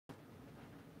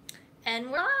And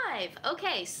we're live.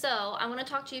 Okay, so I want to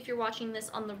talk to you if you're watching this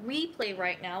on the replay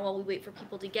right now while we wait for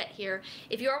people to get here.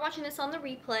 If you are watching this on the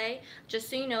replay, just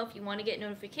so you know, if you want to get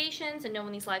notifications and know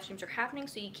when these live streams are happening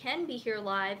so you can be here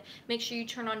live, make sure you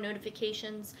turn on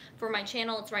notifications for my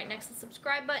channel. It's right next to the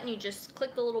subscribe button. You just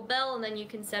click the little bell and then you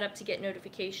can set up to get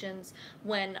notifications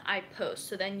when I post.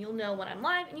 So then you'll know when I'm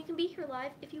live and you can be here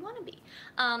live if you want to be.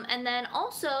 And then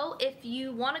also, if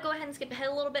you want to go ahead and skip ahead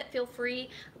a little bit, feel free.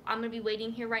 I'm going to be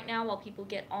waiting here right now while people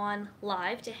get on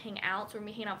live to hang out. So we're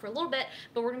going to be hanging out for a little bit,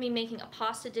 but we're going to be making a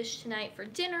pasta dish tonight for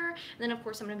dinner. And then, of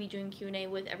course, I'm going to be doing Q&A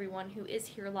with everyone who is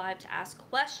here live to ask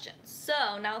questions.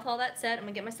 So now with all that said, I'm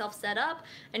going to get myself set up.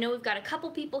 I know we've got a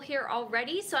couple people here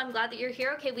already, so I'm glad that you're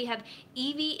here. Okay, we have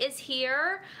Evie is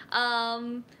here.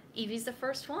 Evie's the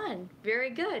first one. Very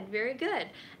good, very good.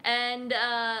 And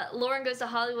Lauren Goes to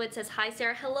Hollywood says, hi,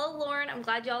 Sarah. Hello, Lauren. I'm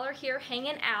glad y'all are here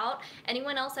hanging out.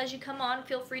 Anyone else, as you come on,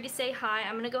 feel free to say hi.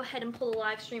 I'm going to go ahead and pull the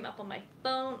live stream up on my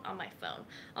phone, on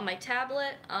my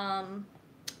tablet,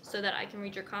 so that I can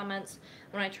read your comments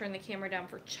when I turn the camera down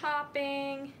for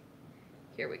chopping.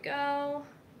 Here we go.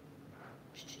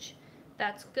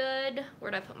 That's good.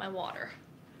 Where'd I put my water?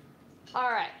 All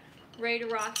right. Ready to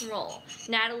rock and roll.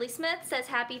 Natalie Smith says,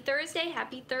 happy Thursday.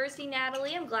 Happy Thursday,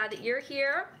 Natalie. I'm glad that you're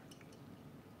here.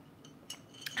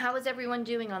 How is everyone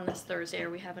doing on this Thursday? Are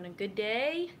we having a good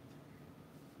day?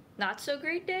 Not so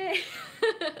great day?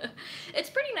 It's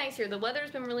pretty nice here. The weather's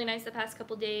been really nice the past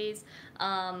couple days.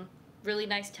 Really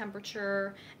nice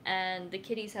temperature, and the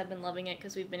kitties have been loving it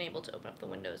because we've been able to open up the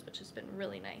windows, which has been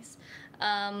really nice.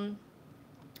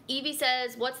 Evie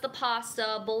says, what's the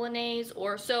pasta, bolognese,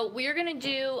 or so we're gonna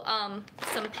do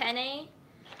some penne,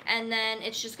 and then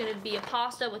it's just gonna be a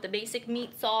pasta with a basic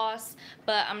meat sauce,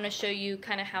 but I'm gonna show you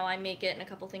kind of how I make it and a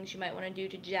couple things you might want to do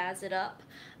to jazz it up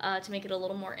to make it a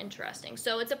little more interesting.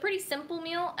 So it's a pretty simple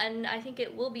meal, and I think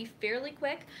it will be fairly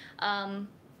quick.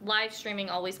 Live streaming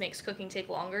always makes cooking take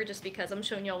longer just because I'm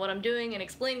showing y'all what I'm doing and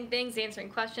explaining things, answering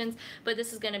questions, but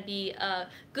this is going to be a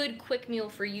good quick meal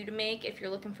for you to make if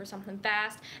you're looking for something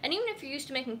fast. And even if you're used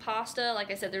to making pasta, like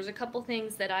I said, there's a couple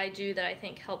things that I do that I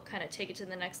think help kind of take it to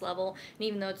the next level, and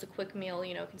even though it's a quick meal,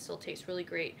 you know, it can still taste really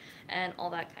great and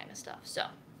all that kind of stuff. So,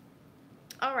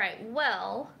 alright,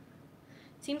 well,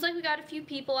 seems like we got a few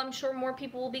people. I'm sure more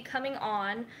people will be coming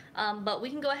on, but we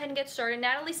can go ahead and get started.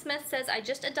 Natalie Smith says, I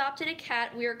just adopted a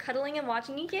cat. We are cuddling and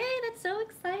watching you. Yay, that's so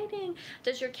exciting.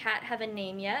 Does your cat have a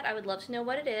name yet? I would love to know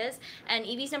what it is. And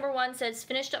Evie's number 1 says,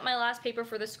 finished up my last paper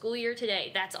for the school year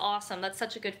today. That's awesome. That's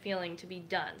such a good feeling to be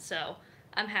done. So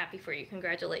I'm happy for you.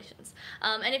 Congratulations.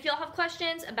 And if y'all have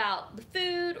questions about the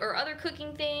food or other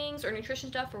cooking things or nutrition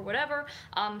stuff or whatever,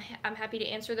 I'm happy to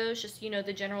answer those. Just, you know,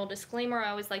 the general disclaimer I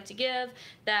always like to give,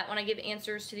 that when I give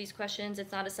answers to these questions,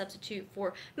 it's not a substitute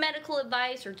for medical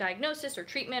advice or diagnosis or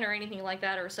treatment or anything like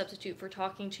that, or a substitute for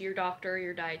talking to your doctor or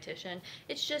your dietitian.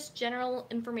 It's just general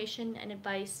information and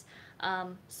advice.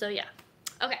 So yeah.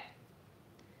 Okay.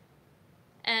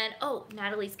 And, oh,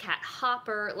 Natalie's cat,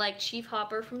 Hopper, like Chief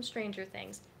Hopper from Stranger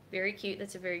Things. Very cute.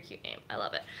 That's a very cute name. I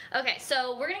love it. Okay,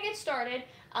 so we're going to get started.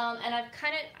 And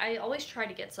I always try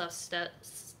to get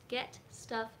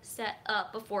stuff set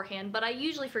up beforehand, but I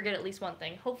usually forget at least one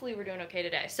thing. Hopefully we're doing okay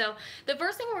today. So the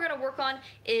first thing we're going to work on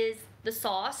is the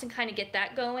sauce and kind of get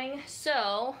that going.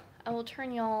 So I will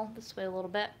turn y'all this way a little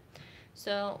bit.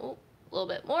 So, a little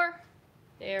bit more.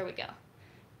 There we go.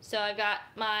 So I've got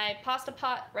my pasta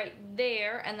pot right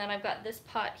there, and then I've got this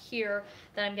pot here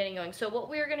that I'm getting going. So what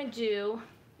we're going to do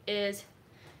is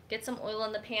get some oil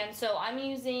in the pan. So I'm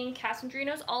using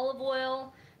Casandrino's olive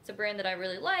oil. It's a brand that I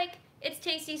really like. It's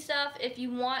tasty stuff. If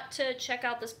you want to check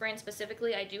out this brand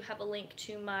specifically, I do have a link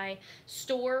to my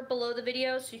store below the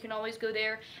video, so you can always go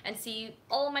there and see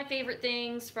all of my favorite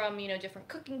things from, you know, different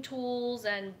cooking tools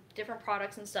and different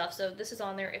products and stuff. So this is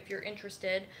on there if you're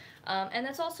interested. And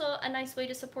that's also a nice way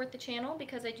to support the channel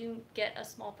because I do get a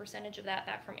small percentage of that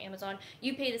back from Amazon.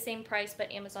 You pay the same price,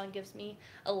 but Amazon gives me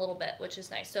a little bit, which is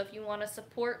nice. So if you want to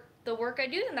support the work I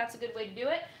do, then that's a good way to do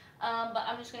it. But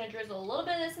I'm just going to drizzle a little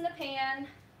bit of this in the pan.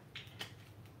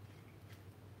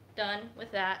 Done with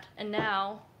that, and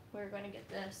now we're going to get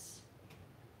this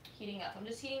heating up. I'm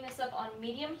just heating this up on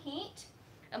medium heat,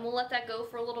 and we'll let that go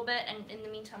for a little bit, and in the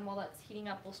meantime, while that's heating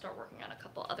up, we'll start working on a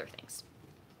couple other things.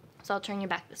 So I'll turn you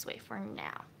back this way for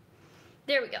now.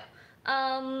 There we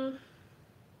go.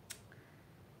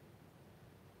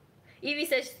 Evie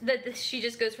says that she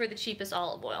just goes for the cheapest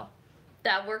olive oil.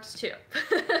 That works too.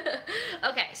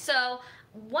 Okay, so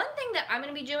one thing that I'm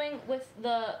going to be doing with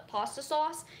the pasta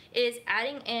sauce is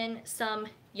adding in some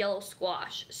yellow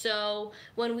squash. So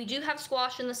when we do have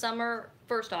squash in the summer,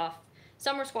 first off,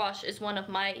 summer squash is one of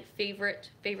my favorite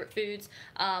foods,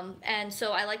 and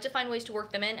so I like to find ways to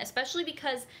work them in, especially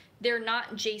because they're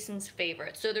not Jason's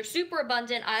favorite. So they're super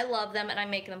abundant. I love them and I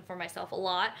make them for myself a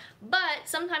lot. But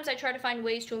sometimes I try to find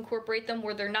ways to incorporate them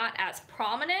where they're not as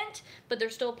prominent, but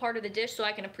they're still part of the dish so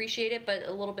I can appreciate it, but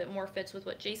a little bit more fits with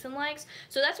what Jason likes.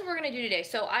 So that's what we're gonna do today.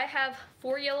 So I have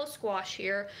 4 yellow squash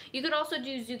here. You could also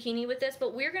do zucchini with this,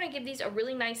 but we're gonna give these a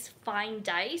really nice fine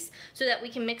dice so that we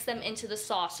can mix them into the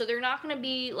sauce. So they're not gonna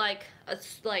be like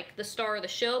the star of the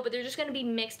show, but they're just gonna be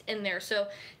mixed in there. So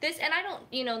this, and I don't,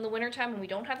 you know, in the wintertime when we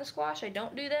don't have the squash, I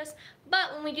don't do this,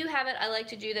 but when we do have it, I like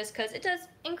to do this because it does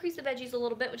increase the veggies a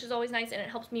little bit, which is always nice, and it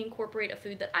helps me incorporate a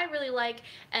food that I really like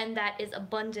and that is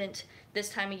abundant this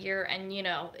time of year. And you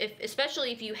know,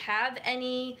 especially if you have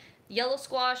any yellow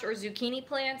squash or zucchini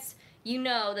plants, you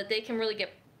know that they can really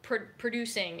get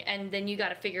producing, and then you got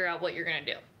to figure out what you're gonna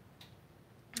do.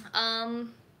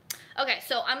 Okay,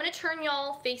 so I'm going to turn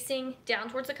y'all facing down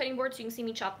towards the cutting board so you can see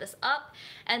me chop this up,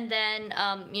 and then,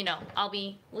 you know, I'll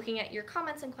be looking at your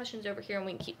comments and questions over here and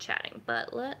we can keep chatting.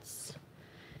 But let's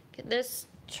get this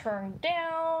turned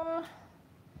down.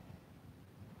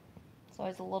 It's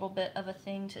always a little bit of a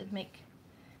thing to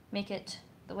make it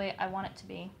the way I want it to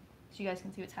be so you guys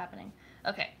can see what's happening.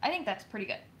 Okay, I think that's pretty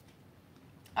good.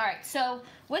 Alright, so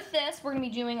with this, we're going to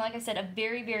be doing, like I said, a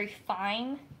very, very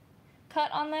fine cut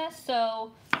on this.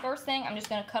 So first thing, I'm just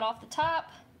going to cut off the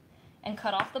top and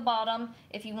cut off the bottom.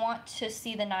 If you want to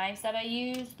see the knives that I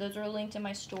use, those are linked in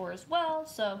my store as well,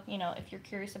 so you know, if you're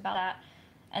curious about that.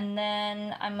 And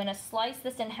then I'm going to slice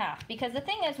this in half, because the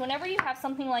thing is, whenever you have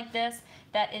something like this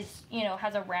that is, you know,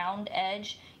 has a round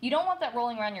edge, you don't want that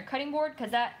rolling around your cutting board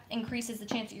because that increases the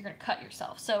chance that you're going to cut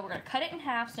yourself. So we're going to cut it in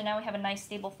half, so now we have a nice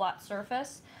stable flat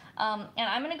surface. And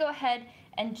I'm going to go ahead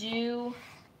and do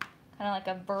kind of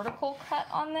like a vertical cut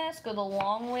on this, go the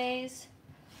long ways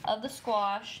of the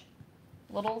squash,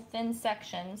 little thin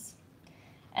sections,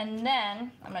 and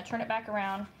then I'm going to turn it back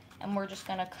around and we're just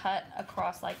going to cut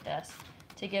across like this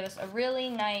to give us a really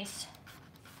nice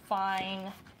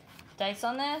fine dice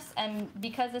on this. And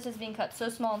because this is being cut so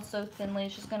small and so thinly,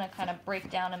 it's just going to kind of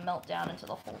break down and melt down into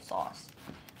the whole sauce,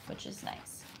 which is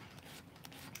nice.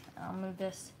 I'll move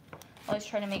this. I always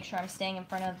try to make sure I'm staying in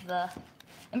front of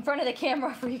the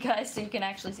camera for you guys so you can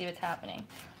actually see what's happening.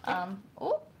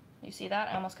 Oh, you see that?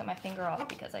 I almost cut my finger off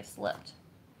because I slipped.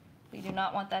 We do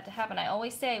not want that to happen. I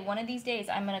always say one of these days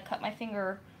I'm going to cut my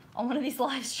finger on one of these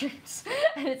live streams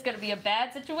and it's going to be a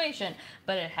bad situation,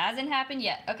 but it hasn't happened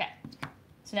yet. Okay,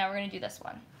 so now we're going to do this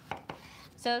one.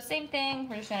 So same thing,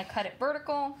 we're just going to cut it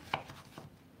vertical,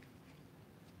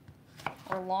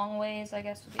 or long ways, I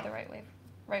guess would be the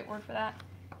right word for that.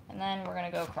 And then we're going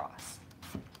to go across.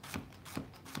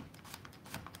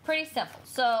 Pretty simple.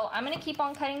 So I'm going to keep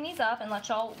on cutting these up and let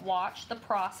y'all watch the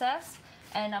process,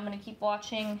 and I'm going to keep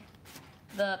watching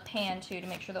the pan too to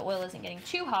make sure the oil isn't getting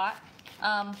too hot.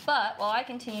 But while I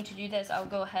continue to do this, I'll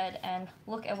go ahead and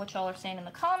look at what y'all are saying in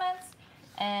the comments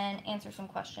and answer some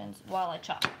questions while I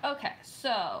chop. Okay,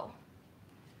 so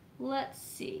let's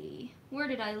see. Where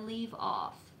did I leave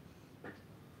off?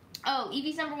 Oh,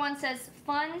 Evie's number 1 says,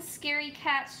 fun, scary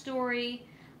cat story.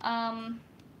 I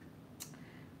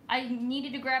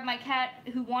needed to grab my cat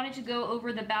who wanted to go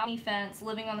over the balcony fence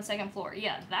living on the 2nd floor.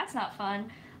 Yeah, that's not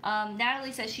fun.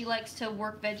 Natalie says she likes to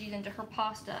work veggies into her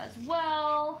pasta as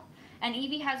well. And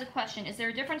Evie has a question. Is there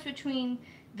a difference between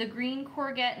the green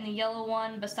courgette and the yellow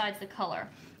one besides the color?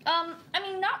 I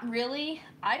mean, not really.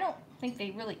 I don't think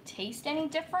they really taste any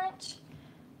different.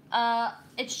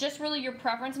 It's just really your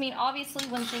preference. I mean, obviously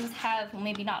when things have, well,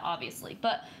 maybe not obviously,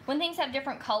 but when things have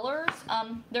different colors,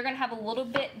 they're going to have a little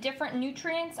bit different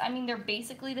nutrients. I mean, they're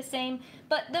basically the same,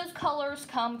 but those colors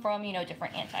come from, you know,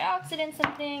 different antioxidants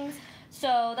and things.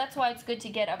 So that's why it's good to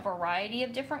get a variety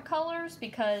of different colors,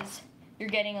 because you're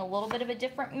getting a little bit of a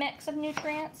different mix of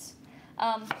nutrients.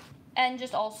 And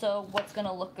just also what's going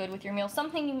to look good with your meal.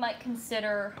 Something you might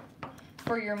consider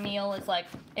for your meal is, like,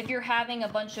 if you're having a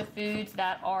bunch of foods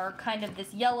that are kind of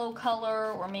this yellow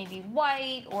color or maybe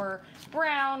white or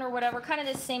brown or whatever, kind of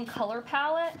this same color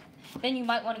palette, then you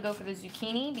might want to go for the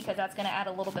zucchini, because that's going to add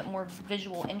a little bit more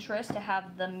visual interest to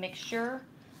have the mixture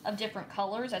of different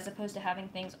colors as opposed to having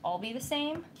things all be the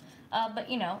same. But,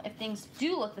 you know, if things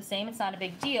do look the same, it's not a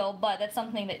big deal, but that's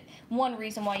something that, one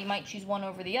reason why you might choose one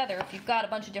over the other. If you've got a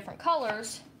bunch of different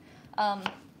colors,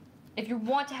 if you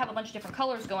want to have a bunch of different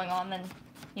colors going on, then,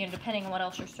 you know, depending on what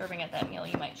else you're serving at that meal,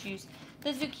 you might choose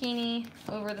the zucchini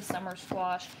over the summer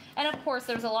squash. And, of course,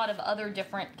 there's a lot of other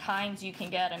different kinds you can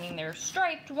get. I mean, there's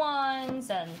striped ones,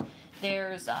 and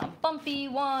there's bumpy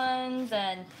ones,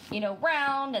 and, you know,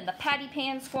 round, and the patty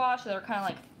pan squash that are kind of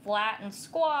like flat and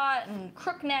squat and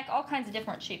crook neck, all kinds of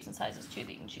different shapes and sizes too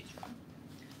that you can choose from.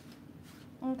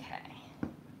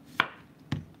 Okay.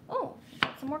 Oh,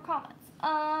 got some more comments.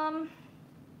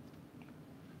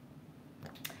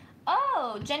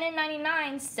 Oh,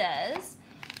 Jenin99 says,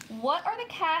 what are the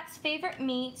cat's favorite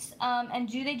meats, and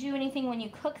do they do anything when you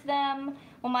cook them?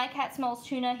 When my cat smells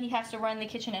tuna, he has to run in the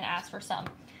kitchen and ask for some.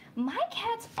 My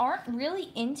cats aren't really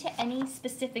into any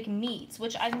specific meats,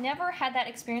 which I've never had that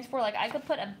experience for. Like, I could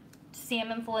put a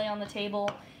salmon fillet on the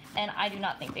table, and I do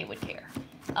not think they would care.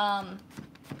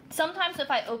 Sometimes if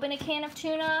I open a can of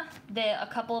tuna, a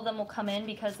couple of them will come in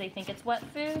because they think it's wet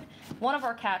food. One of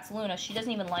our cats, Luna, she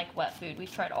doesn't even like wet food.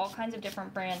 We've tried all kinds of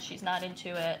different brands. She's not into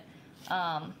it.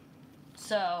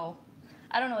 So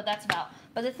I don't know what that's about.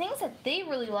 But the things that they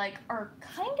really like are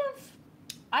kind of,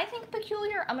 I think,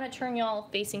 peculiar. I'm going to turn y'all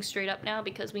facing straight up now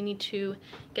because we need to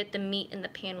get the meat in the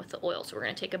pan with the oil. So we're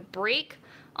going to take a break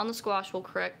on the squash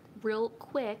real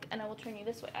quick, and I will turn you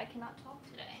this way. I cannot talk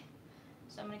today.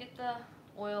 So I'm going to get the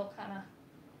oil kind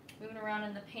of moving around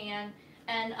in the pan.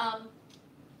 And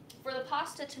for the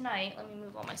pasta tonight, let me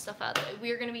move all my stuff out of the way.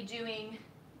 We are going to be doing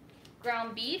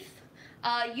ground beef.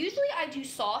 Usually I do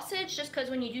sausage just because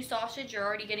when you do sausage, you're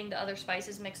already getting the other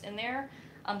spices mixed in there.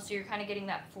 So you're kind of getting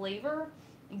that flavor.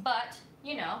 But,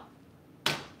 you know,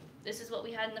 this is what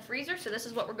we had in the freezer, so this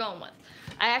is what we're going with.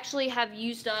 I actually have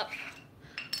used up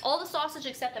all the sausage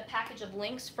except a package of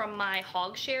links from my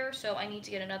hog share, so I need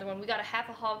to get another one. We got a half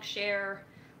a hog share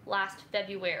last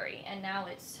February, and now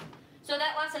it's, so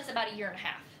that lasted us about a year and a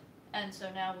half. And so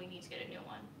now we need to get a new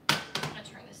one. I'm gonna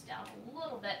turn this down a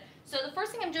little bit. So the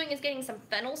first thing I'm doing is getting some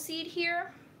fennel seed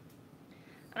here.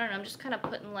 I don't know, I'm just kind of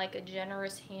putting like a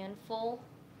generous handful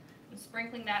and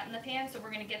sprinkling that in the pan. So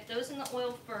we're gonna get those in the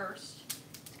oil first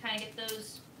to kind of get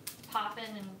those popping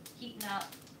and heating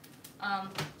up.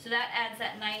 So that adds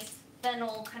that nice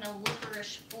fennel kind of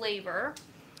licorice flavor.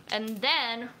 And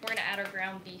then we're gonna add our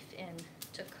ground beef in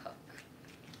to cook.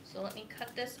 So let me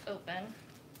cut this open.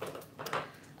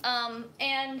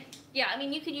 And yeah, I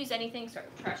mean, you could use anything. Sorry,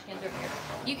 trash cans over here.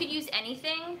 You could use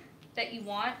anything that you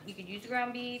want. You could use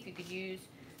ground beef. You could use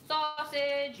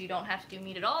sausage. You don't have to do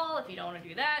meat at all if you don't want to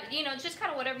do that. You know, it's just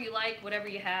kind of whatever you like, whatever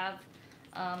you have.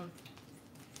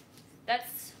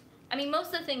 I mean,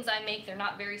 most of the things I make, they're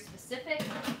not very specific.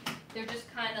 They're just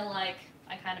kind of like,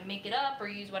 I kind of make it up or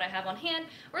use what I have on hand.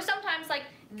 Or sometimes, like,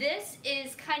 this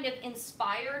is kind of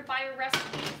inspired by a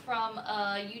recipe from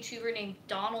a YouTuber named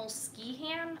Donald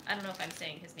Skihan. I don't know if I'm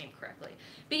saying his name correctly.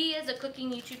 But he has a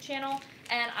cooking YouTube channel,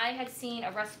 and I had seen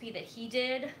a recipe that he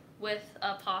did with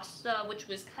a pasta, which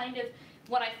was kind of,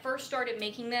 when I first started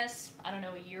making this, I don't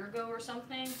know, a year ago or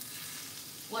something,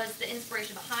 was the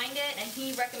inspiration behind it, and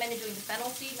he recommended doing the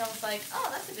fennel seed, and I was like, oh,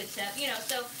 that's a good tip, you know.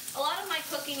 So a lot of my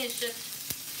cooking is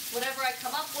just whatever I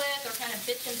come up with, or kind of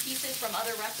bits and pieces from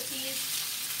other recipes.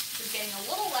 This is getting a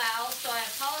little loud, so I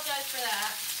apologize for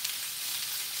that.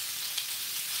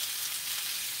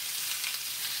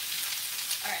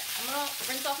 Alright, I'm going to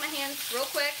rinse off my hands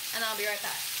real quick, and I'll be right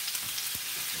back.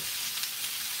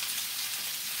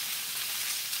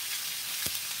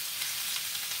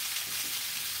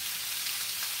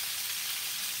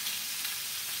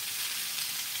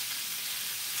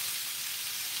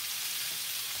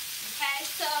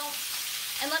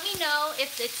 And let me know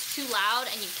if it's too loud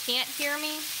and you can't hear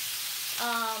me.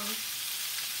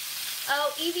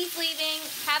 Oh, Evie's leaving.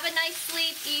 Have a nice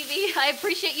sleep, Evie. I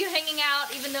appreciate you hanging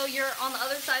out even though you're on the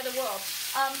other side of the world.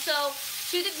 So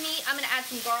to the meat, I'm going to add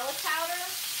some garlic powder.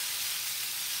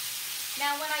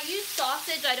 Now, when I use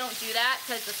sausage, I don't do that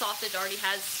because the sausage already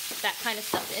has that kind of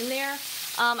stuff in there.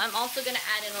 I'm also going to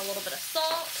add in a little bit of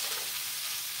salt.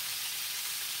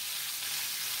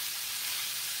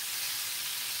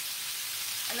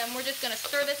 And then we're just going to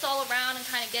stir this all around and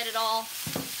kind of get it all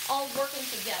working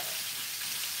together.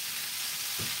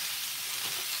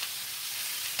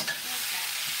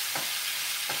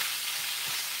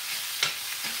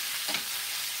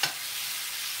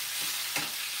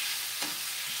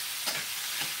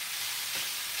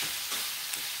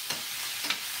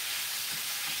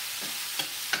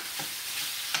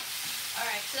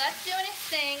 So that's doing its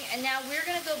thing, and now we're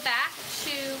going to go back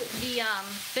to the,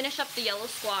 finish up the yellow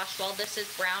squash while this is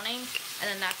browning, and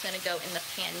then that's going to go in the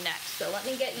pan next. So let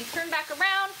me get you turned back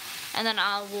around, and then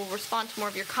I will respond to more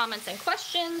of your comments and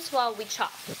questions while we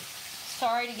chop.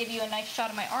 Sorry to give you a nice shot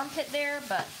of my armpit there,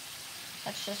 but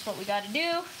that's just what we got to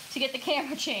do to get the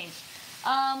camera changed.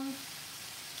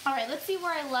 Alright, let's see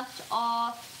where I left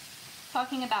off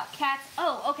talking about cats.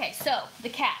 Oh, okay, so the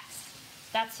cats.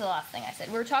 That's the last thing I said.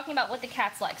 We were talking about what the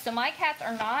cats like. So my cats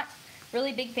are not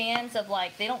really big fans of,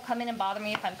 like, they don't come in and bother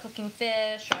me if I'm cooking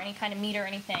fish or any kind of meat or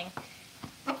anything.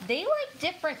 They like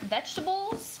different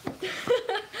vegetables,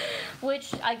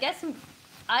 which I guess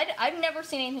I've never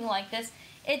seen anything like this.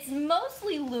 It's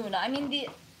mostly Luna. I mean, the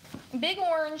Big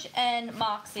Orange and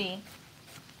Moxie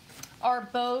are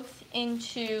both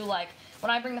into, like, when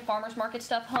I bring the farmer's market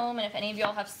stuff home, and if any of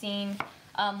y'all have seen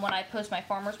when I post my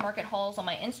farmer's market hauls on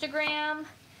my Instagram,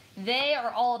 they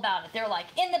are all about it. They're, like,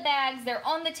 in the bags, they're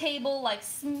on the table, like,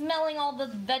 smelling all the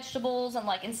vegetables and,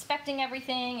 like, inspecting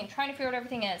everything and trying to figure out what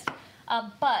everything is.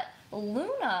 But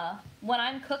Luna, when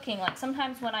I'm cooking, like,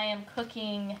 sometimes when I am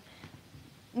cooking,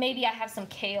 maybe I have some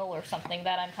kale or something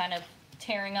that I'm kind of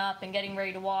tearing up and getting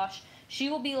ready to wash, she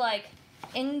will be, like,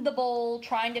 in the bowl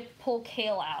trying to pull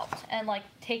kale out and, like,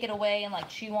 take it away and, like,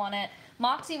 chew on it.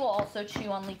 Moxie will also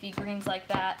chew on leafy greens like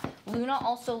that. Luna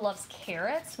also loves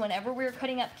carrots. Whenever we're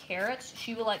cutting up carrots,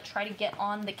 she will, like, try to get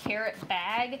on the carrot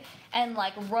bag and,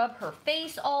 like, rub her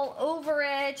face all over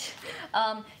it.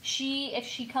 If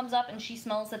she comes up and she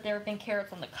smells that there have been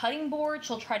carrots on the cutting board,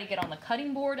 she'll try to get on the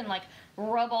cutting board and, like,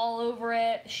 rub all over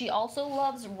it. She also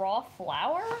loves raw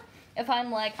flour. If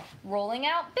I'm, like, rolling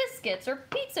out biscuits or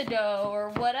pizza dough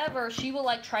or whatever, she will,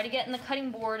 like, try to get in the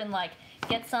cutting board and, like,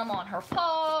 get some on her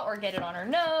paw or get it on her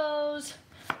nose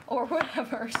or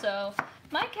whatever. So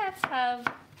my cats have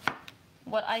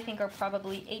what I think are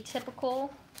probably atypical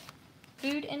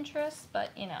food interests,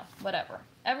 but, you know, whatever.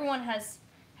 Everyone has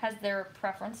their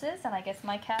preferences, and I guess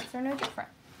my cats are no different.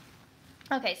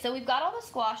 Okay, so we've got all the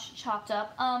squash chopped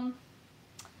up.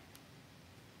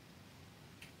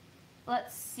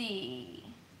 Let's see.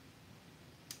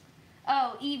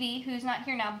 Oh, Evie, who's not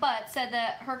here now, but said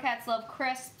that her cats love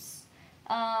crisps.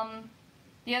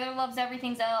 The other loves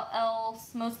everything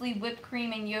else, mostly whipped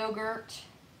cream and yogurt.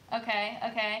 Okay,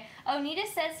 okay. Oh, Nita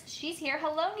says she's here.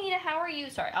 Hello, Nita. How are you?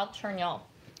 Sorry, I'll turn y'all.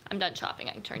 I'm done chopping.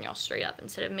 I can turn y'all straight up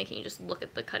instead of making you just look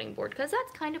at the cutting board, because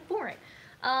that's kind of boring.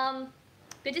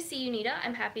 Good to see you, Nita.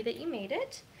 I'm happy that you made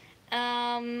it.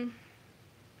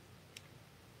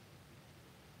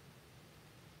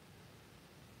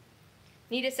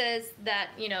 Nita says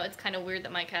that, you know, it's kind of weird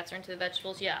that my cats are into the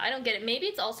vegetables. Yeah, I don't get it. Maybe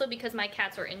it's also because my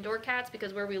cats are indoor cats,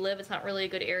 because where we live, it's not really a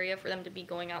good area for them to be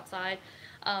going outside.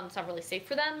 It's not really safe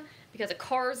for them because of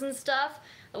cars and stuff,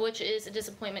 which is a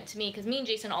disappointment to me, because me and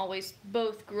Jason always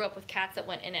both grew up with cats that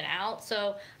went in and out.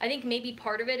 So I think maybe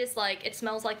part of it is, like, it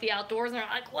smells like the outdoors, and they're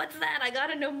like, what's that? I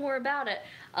gotta know more about it.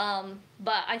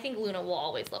 But I think Luna will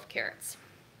always love carrots.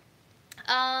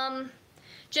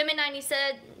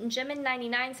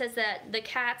 Gemini99 says that the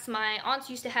cats my aunts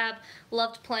used to have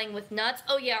loved playing with nuts.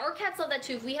 Oh yeah, our cats love that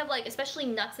too. If we have, like, especially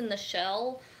nuts in the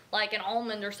shell, like an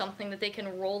almond or something that they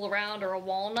can roll around, or a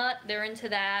walnut, they're into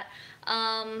that.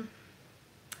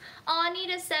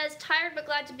 Anita says, tired but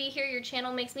glad to be here. Your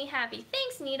channel makes me happy.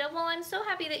 Thanks, Nita. Well, I'm so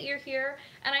happy that you're here,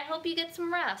 and I hope you get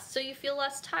some rest so you feel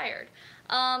less tired.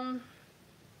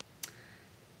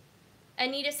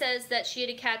 Anita says that she had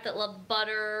a cat that loved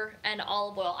butter and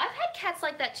olive oil. I've had cats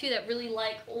like that too, that really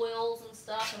like oils and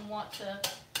stuff and want to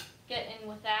get in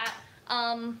with that.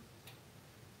 Kind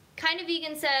of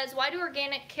Vegan says, why do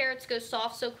organic carrots go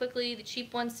soft so quickly? The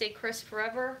cheap ones stay crisp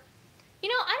forever. You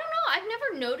know, I don't know. I've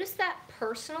never noticed that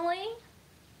personally.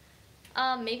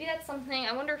 Maybe that's something,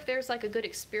 I wonder if there's, like, a good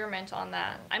experiment on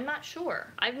that. I'm not sure.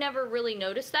 I've never really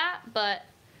noticed that, but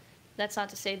that's not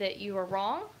to say that you are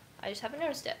wrong. I just haven't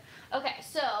noticed it. Okay,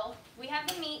 so we have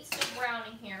the meat still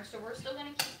browning here, so we're still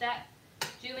going to keep that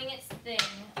doing its thing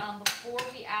before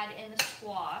we add in the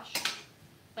squash.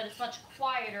 But it's much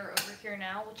quieter over here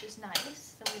now, which is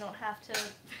nice, so we don't have to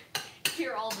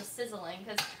hear all the sizzling,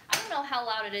 because I don't know how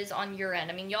loud it is on your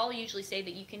end. I mean, y'all usually say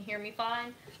that you can hear me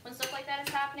fine when stuff like that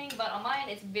is happening, but on mine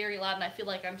it's very loud and I feel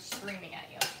like I'm screaming at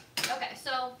you. Okay,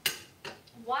 so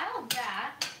while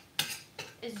that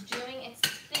is doing its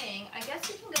thing, I guess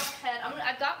we can go ahead.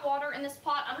 I've got water in this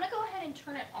pot. I'm gonna go ahead and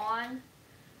turn it on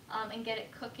and get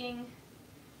it cooking.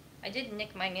 I did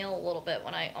nick my nail a little bit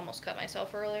when I almost cut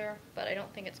myself earlier, but I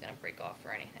don't think it's gonna break off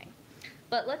or anything.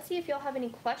 But let's see if y'all have any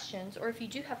questions, or if you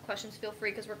do have questions, feel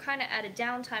free, because we're kind of at a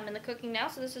downtime in the cooking now,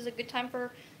 so this is a good time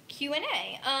for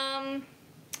Q&A.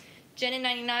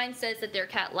 Jenna99 says that their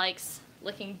cat likes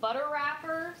licking butter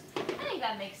wrappers. I think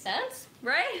that makes sense,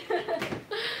 right?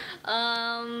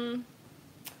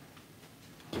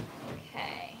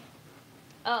 Okay.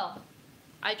 Oh,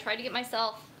 I tried to get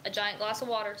myself a giant glass of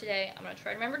water today. I'm going to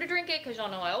try to remember to drink it, because y'all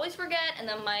know I always forget, and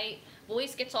then my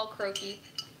voice gets all croaky.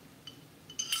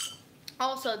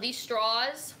 Also, these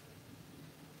straws,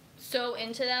 so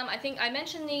into them. I think I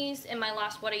mentioned these in my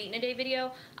last What I Eat in a Day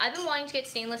video. I've been wanting to get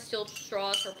stainless steel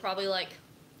straws for probably like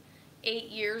 8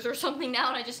 years or something now,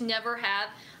 and I just never have.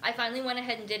 I finally went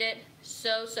ahead and did it.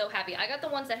 So happy. I got the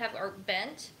ones that are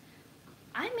bent.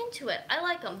 I'm into it. I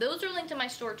like them. Those are linked in my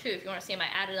store too if you want to see them.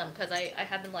 I added them because I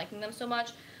have been liking them so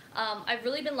much. I've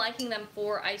really been liking them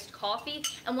for iced coffee,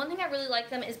 and one thing I really like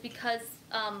them is because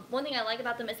one thing I like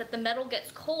about them is that the metal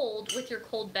gets cold with your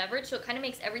cold beverage, so it kind of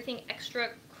makes everything extra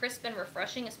crisp and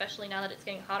refreshing, especially now that it's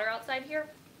getting hotter outside here.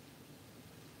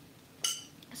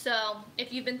 So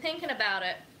if you've been thinking about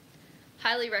it,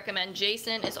 highly recommend.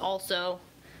 Jason is also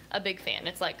a big fan.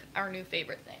 It's like our new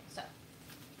favorite thing. So,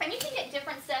 and you can get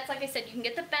different sets. Like I said, you can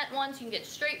get the bent ones, you can get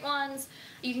straight ones,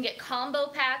 you can get combo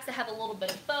packs that have a little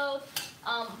bit of both.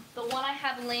 The one I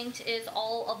have linked is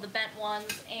all of the bent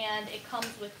ones, and it comes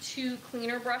with 2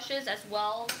 cleaner brushes as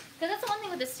well. Because that's the one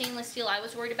thing with the stainless steel I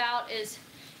was worried about is,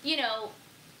 you know,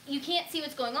 you can't see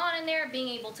what's going on in there, being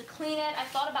able to clean it. I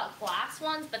thought about glass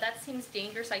ones, but that seems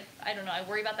dangerous. I don't know, I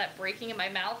worry about that breaking in my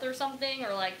mouth or something,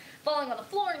 or like falling on the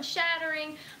floor and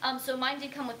shattering. So mine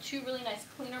did come with 2 really nice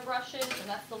cleaner brushes, and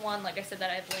that's the one, like I said, that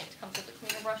I've linked comes with the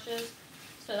cleaner brushes.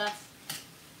 So that's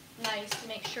nice to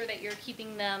make sure that you're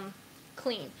keeping them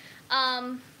clean.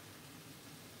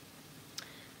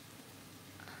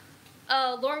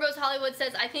 Lauren Goes Hollywood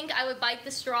says, I think I would bite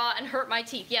the straw and hurt my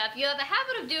teeth. Yeah, if you have a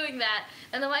habit of doing that,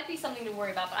 then there might be something to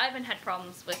worry about, but I haven't had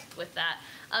problems with that.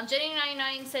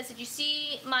 Jenny99 says, did you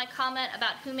see my comment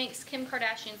about who makes Kim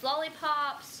Kardashian's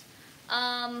lollipops?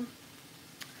 I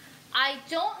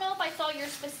don't know if I saw your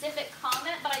specific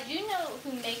comment, but I do know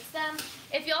who makes them.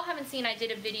 If y'all haven't seen, I did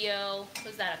a video,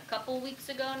 was that a couple weeks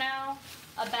ago now,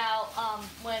 about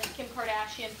when Kim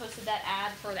Kardashian posted that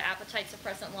ad for the appetite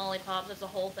suppressant lollipops. It's a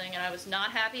whole thing, and I was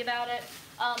not happy about it.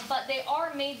 But they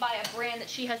are made by a brand that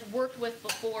she has worked with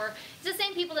before. It's the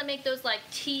same people that make those like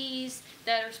teas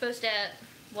that are supposed to,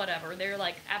 whatever, they're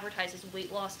like advertised as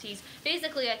weight loss teas.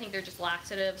 Basically, I think they're just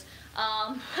laxatives.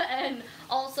 And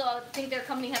also, I think their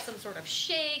company has some sort of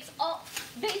shakes.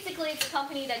 Basically, it's a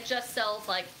company that just sells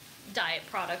like diet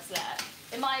products that,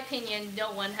 in my opinion,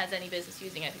 no one has any business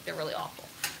using. I think they're really awful.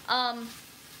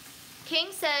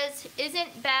 King says,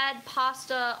 isn't bad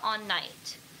pasta on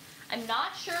night? I'm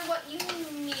not sure what you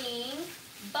mean,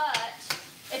 but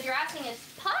if you're asking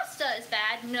if pasta is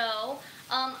bad, no.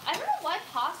 I don't know why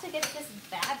pasta gets this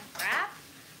bad rap.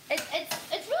 It's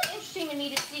really interesting to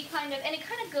me to see kind of, and it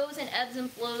kind of goes in ebbs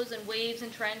and flows and waves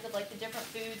and trends of like the different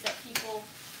foods that people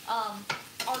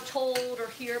are told or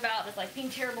hear about as like being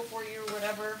terrible for you or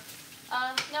whatever.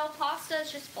 No, pasta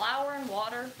is just flour and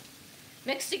water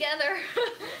mixed together.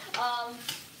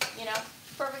 You know,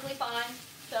 perfectly fine.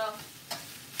 So,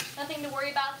 nothing to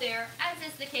worry about there, as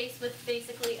is the case with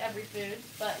basically every food.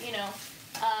 But, you know,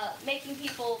 making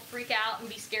people freak out and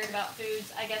be scared about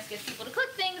foods, I guess, gets people to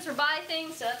cook things or buy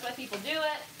things, so that's why people do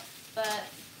it. But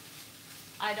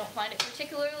I don't find it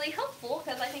particularly helpful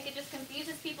because I think it just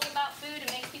confuses people about food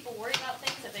and makes people worry about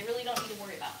things that they really don't need to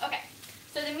worry about. Okay,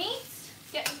 so the meat's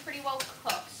getting pretty well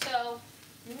cooked. So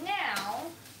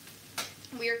now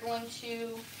we are going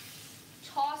to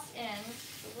toss in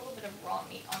a little bit of raw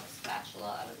meat on the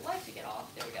spatula. I would like to get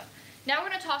off. There we go. Now we're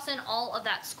going to toss in all of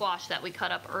that squash that we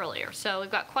cut up earlier. So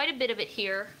we've got quite a bit of it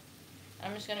here.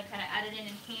 I'm just going to kind of add it in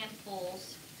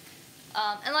handfuls.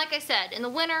 And like I said, in the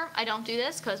winter, I don't do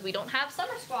this because we don't have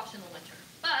summer squash in the winter.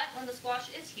 But when the squash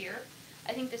is here,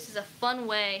 I think this is a fun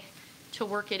way to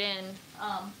work it in.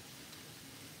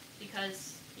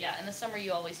 Because, yeah, in the summer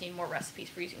you always need more recipes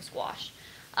for using squash.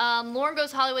 Lauren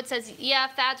Goes Hollywood says, yeah,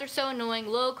 fads are so annoying.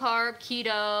 Low carb,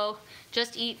 keto,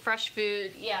 just eat fresh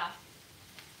food. Yeah.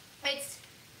 It's,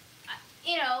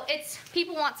 you know, it's,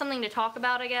 people want something to talk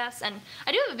about, I guess. And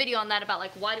I do have a video on that about,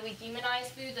 like, why do we demonize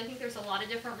foods? I think there's a lot of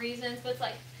different reasons. But it's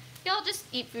like, y'all just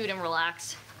eat food and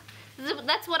relax.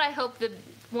 That's what I hope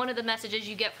one of the messages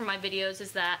you get from my videos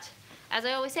is that, as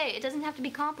I always say, it doesn't have to be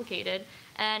complicated.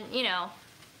 And, you know,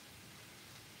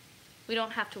 we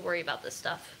don't have to worry about this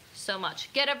stuff so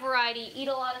much. Get a variety, eat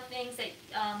a lot of things that,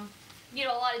 you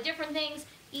know, a lot of different things.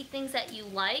 Eat things that you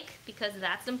like, because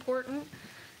that's important.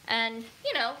 And,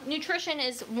 you know, nutrition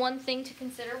is one thing to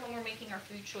consider when we're making our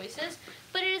food choices,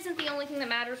 but it isn't the only thing that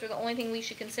matters or the only thing we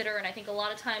should consider, and I think a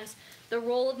lot of times the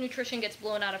role of nutrition gets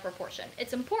blown out of proportion.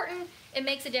 It's important, it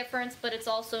makes a difference, but it's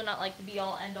also not like the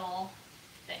be-all, end-all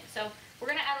thing. So we're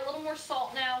going to add a little more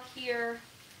salt now here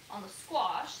on the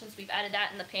squash, since we've added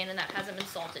that in the pan and that hasn't been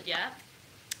salted yet.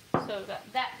 So we've got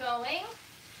that going,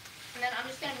 and then I'm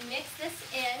just going to mix this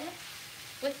in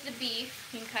with the beef.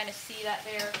 You can kind of see that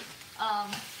there.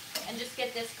 And just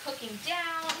get this cooking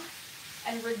down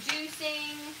and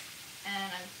reducing,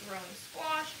 and I'm throwing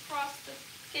squash across the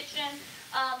kitchen.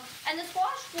 And the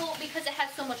squash will, because it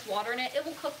has so much water in it, it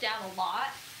will cook down a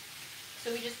lot.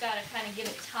 So we just got to kind of give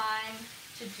it time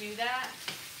to do that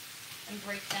and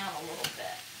break down a little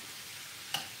bit.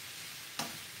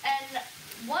 And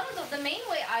one of the main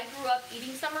way I grew up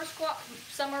eating summer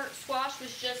squash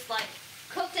was just like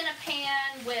cooked in a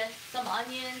pan with some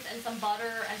onions and some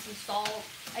butter and some salt,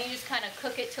 and you just kind of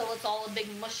cook it till it's all a big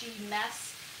mushy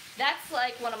mess. That's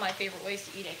like one of my favorite ways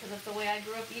to eat it, because that's the way I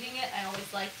grew up eating it. I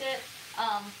always liked it.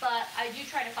 But I do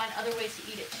try to find other ways to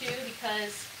eat it too,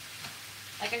 because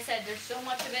like I said, there's so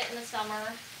much of it in the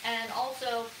summer. And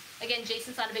also, again,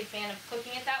 Jason's not a big fan of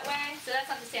cooking it that way, so that's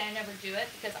not to say I never do it,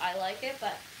 because I like it,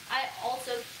 but I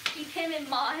also keep him in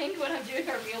mind when I'm doing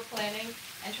our meal planning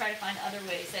and try to find other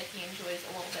ways that he enjoys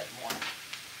a little bit more.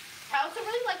 I also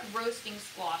really like roasting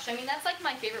squash. I mean, that's like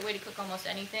my favorite way to cook almost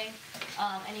anything,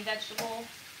 any vegetable,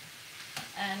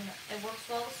 and it works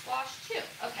well with squash too.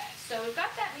 Okay, so we've got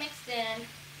that mixed in.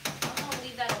 I'm going to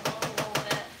leave that alone a little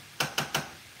bit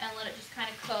and let it just kind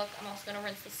of cook. I'm also going to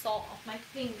rinse the salt off my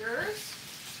fingers.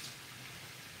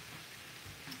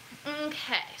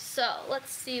 Okay, so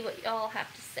let's see what y'all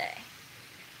have to say.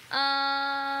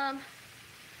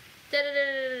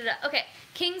 Okay,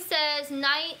 King says,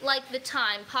 night like the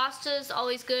time. Pasta's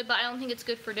always good, but I don't think it's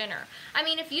good for dinner. I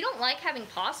mean, if you don't like having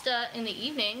pasta in the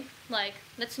evening, like,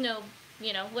 that's no,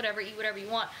 you know, whatever, eat whatever you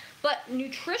want. But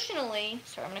nutritionally,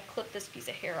 sorry, I'm going to clip this piece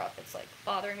of hair up. It's, like,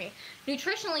 bothering me.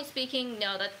 Nutritionally speaking,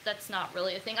 no, that's not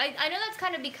really a thing. I know that's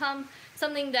kind of become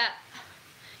something that,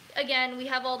 again, we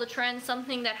have all the trends,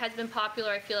 something that has been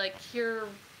popular, I feel like, here, in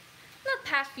the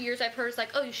past few years I've heard, is like,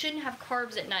 oh, you shouldn't have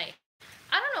carbs at night.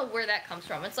 I don't know where that comes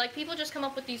from. It's like people just come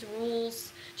up with these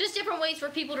rules, just different ways for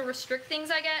people to restrict things,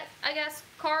 I guess.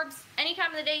 Carbs, any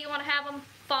time of the day you want to have them,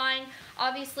 fine.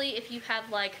 Obviously, if you have,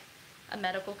 like, a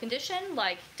medical condition,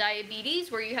 like diabetes,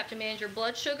 where you have to manage your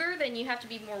blood sugar, then you have to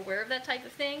be more aware of that type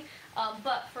of thing.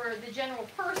 But for the general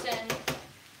person,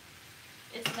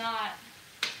 it's not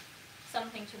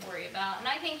something to worry about. And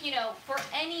I think, you know, for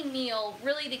any meal,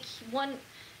 really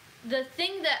the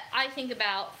thing that I think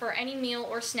about for any meal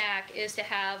or snack is to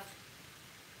have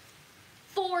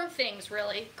 4 things,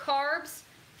 really: carbs,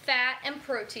 fat, and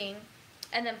protein,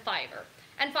 and then fiber.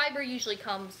 And fiber usually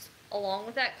comes along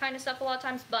with that kind of stuff a lot of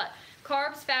times, but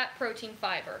carbs, fat, protein,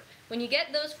 fiber. When you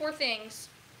get those 4 things,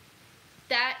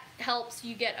 that helps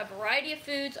you get a variety of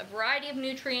foods, a variety of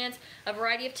nutrients, a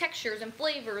variety of textures and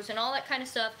flavors and all that kind of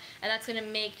stuff, and that's going to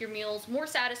make your meals more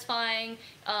satisfying,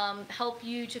 help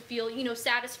you to feel, you know,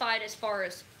 satisfied as far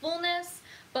as fullness,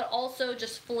 but also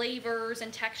just flavors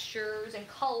and textures and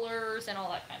colors and all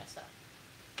that kind of stuff.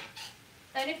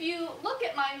 And if you look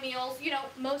at my meals, you know,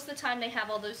 most of the time they have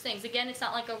all those things. Again, it's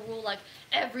not like a rule like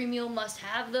every meal must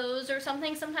have those or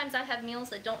something. Sometimes I have meals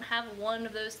that don't have one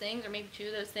of those things or maybe 2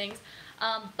 of those things.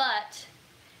 But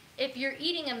if you're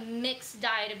eating a mixed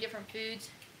diet of different foods,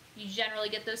 you generally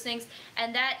get those things.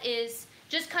 And that is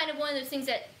just kind of one of those things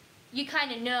that you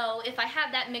kind of know, if I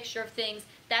have that mixture of things,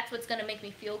 that's what's going to make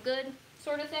me feel good,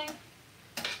 sort of thing.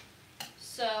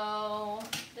 So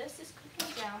this is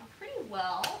cooking down pretty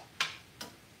well.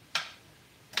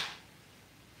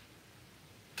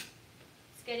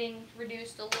 It's getting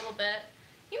reduced a little bit.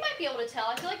 You might be able to tell.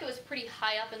 I feel like it was pretty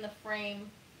high up in the frame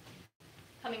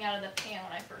coming out of the pan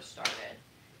when I first started.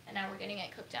 And now we're getting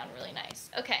it cooked down really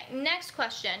nice. Okay, next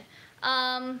question.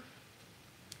 Jenin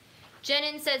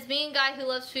says, being a guy who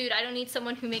loves food, I don't need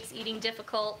someone who makes eating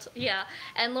difficult. Yeah.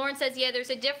 And Lauren says, yeah, there's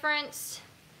a difference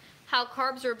how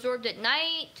carbs are absorbed at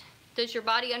night. Does your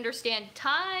body understand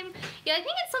time? Yeah, I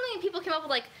think it's something that people came up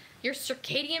with, like your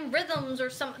circadian rhythms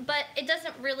or something, but it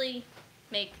doesn't really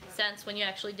make sense when you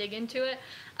actually dig into it.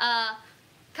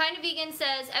 Kind of Vegan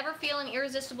says, ever feel an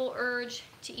irresistible urge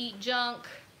to eat junk?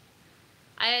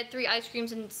 I had 3 ice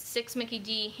creams and 6 Mickey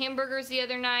D hamburgers the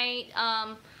other night.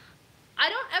 I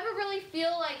don't ever really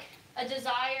feel like a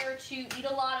desire to eat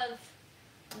a lot of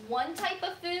one type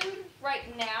of food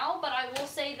right now, but I will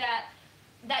say that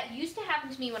that used to happen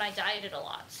to me when I dieted a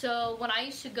lot. So when I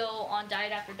used to go on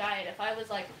diet after diet, if I was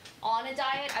like on a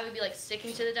diet, I would be like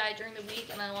sticking to the diet during the week,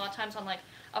 and then a lot of times on like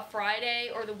a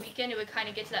Friday or the weekend, it would kind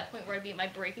of get to that point where I'd be at my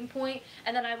breaking point,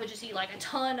 and then I would just eat like a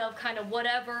ton of kind of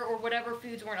whatever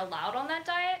foods weren't allowed on that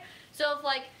diet. So if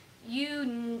like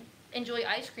you enjoy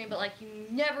ice cream, but like you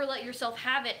never let yourself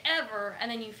have it ever, and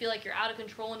then you feel like you're out of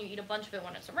control and you eat a bunch of it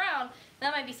when it's around,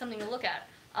 that might be something to look at.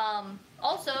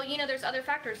 Also, you know, there's other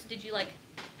factors. Did you like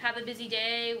have a busy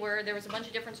day where there was a bunch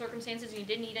of different circumstances and you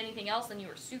didn't eat anything else and you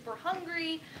were super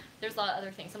hungry? There's a lot of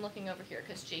other things. I'm looking over here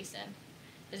because Jason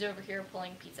is over here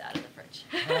pulling pizza out of the fridge.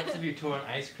 Perhaps if you toured an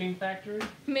ice cream factory?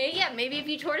 Maybe if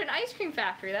you toured an ice cream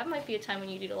factory, that might be a time when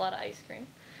you'd eat a lot of ice cream.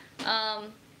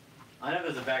 I know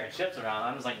there's a bag of chips around.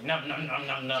 I'm just like, nom, nom, nom,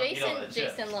 nom, nom. Eat all the chips.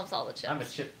 Jason loves all the chips. I'm a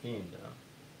chip fiend,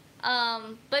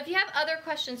 though. But if you have other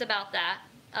questions about that,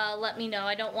 let me know.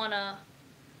 I don't want to,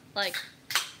 like,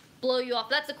 blow you off.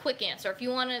 That's a quick answer. If you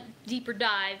want a deeper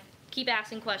dive, keep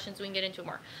asking questions. We can get into it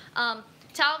more.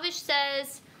 Talvish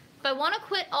says, if I want to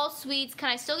quit all sweets, can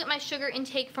I still get my sugar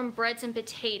intake from breads and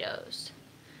potatoes?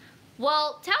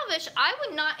 Well, Talvish, I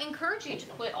would not encourage you to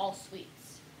quit all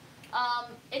sweets.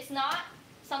 It's not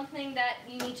something that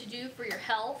you need to do for your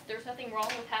health. There's nothing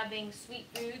wrong with having sweet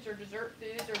foods or dessert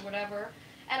foods or whatever.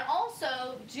 And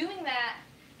also, doing that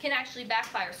can actually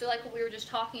backfire. So like what we were just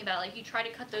talking about, like you try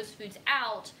to cut those foods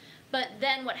out, but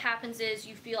then what happens is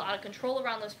you feel out of control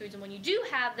around those foods, and when you do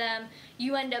have them,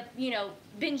 you end up, you know,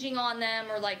 binging on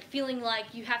them, or like feeling like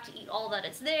you have to eat all that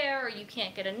is there, or you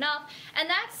can't get enough. And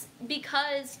that's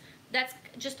because that's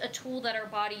just a tool that our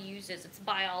body uses. It's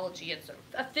biology. It's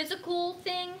a physical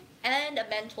thing and a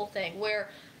mental thing, where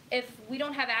if we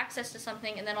don't have access to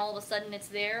something and then all of a sudden it's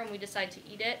there and we decide to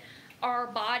eat it, our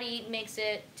body makes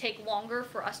it take longer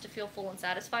for us to feel full and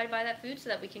satisfied by that food so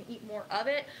that we can eat more of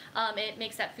it. It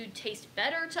makes that food taste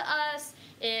better to us.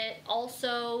 It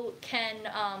also can,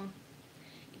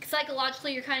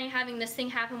 psychologically, you're kind of having this thing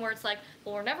happen where it's like,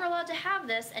 well, we're never allowed to have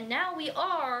this, and now we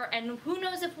are, and who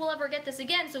knows if we'll ever get this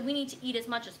again, so we need to eat as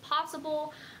much as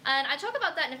possible. And I talk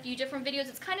about that in a few different videos.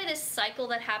 It's kind of this cycle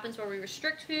that happens where we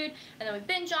restrict food, and then we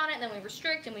binge on it, and then we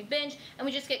restrict, and we binge, and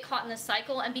we just get caught in this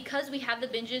cycle. And because we have the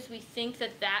binges, we think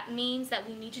that that means that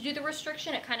we need to do the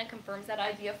restriction. It kind of confirms that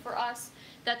idea for us,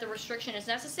 that the restriction is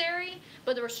necessary,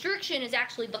 but the restriction is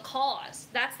actually the cause.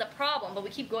 That's the problem, but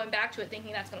we keep going back to it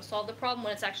thinking that's going to solve the problem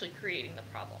when it's actually creating the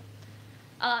problem.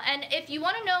 And if you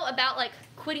want to know about like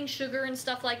quitting sugar and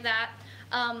stuff like that,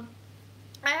 I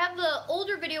have the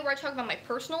older video where I talk about my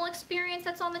personal experience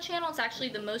that's on the channel. It's actually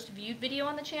the most viewed video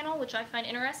on the channel, which I find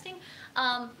interesting,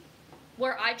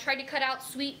 where I tried to cut out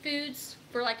sweet foods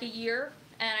for like a year,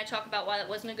 and I talk about why that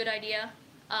wasn't a good idea.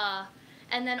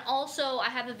 And then also I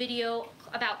have a video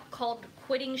called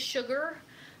Quitting Sugar.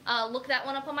 Look that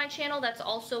one up on my channel. That's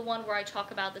also one where I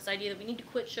talk about this idea that we need to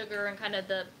quit sugar and kind of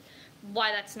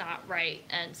why that's not right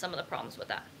and some of the problems with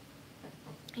that.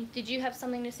 Did you have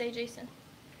something to say, Jason?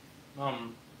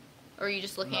 Or are you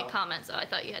just looking at comments? Oh, I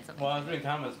thought you had something. Well, I was reading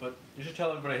comments, but you should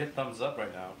tell everybody to hit thumbs up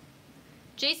right now.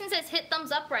 Jason says hit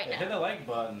thumbs up right now. Hit the like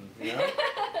button, you know?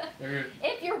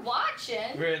 If you're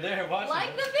watching, we're there watching.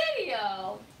 Like the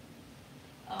video.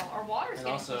 Oh, our water's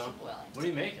getting close to boiling. What are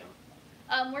you making?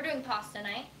 We're doing pasta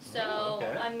night, so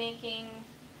okay. I'm making.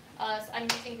 I'm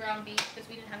using ground beef because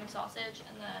we didn't have any sausage,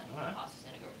 and then the pasta's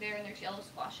gonna go over there, and there's yellow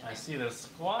squash in there. I see the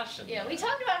squash in there. Yeah, we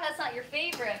talked about how that's not your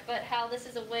favorite, but how this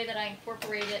is a way that I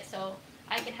incorporate it so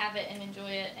I can have it and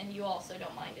enjoy it, and you also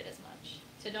don't mind it as much.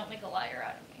 So don't make a liar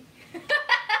out of me.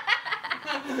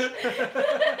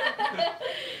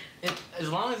 As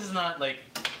long as it's not like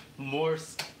more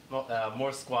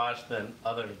squash than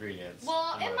other ingredients.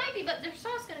 Well, it might be, but there's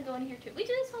sauce gonna go in here too. We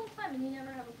do this all the time, and you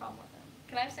never have a problem with it.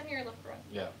 Can I have some of your LaCroix?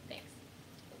 Yeah. Thanks.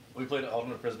 We played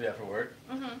Ultimate Frisbee after work,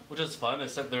 Mm-hmm. which was fun,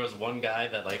 except there was one guy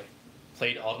that like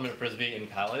played Ultimate Frisbee in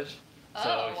college.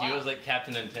 So he was like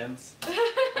captain intense,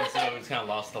 and so we just kind of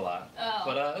lost a lot. Oh.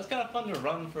 But it was kind of fun to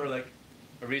run for like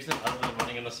a reason other than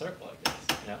running in a circle, I guess.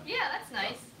 Yeah. Yeah, that's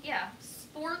nice. Yeah,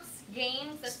 sports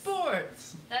games.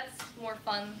 Sports. That's more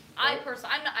fun. I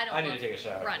personally, I don't. I need to take a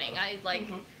shower. Running. I like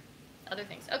other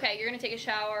things. Okay, you're gonna take a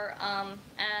shower, and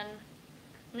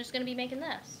I'm just gonna be making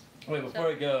this. Wait, before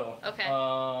I go. Okay.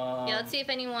 Yeah, let's see if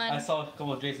anyone. I saw a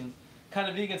couple of Jason's. Kind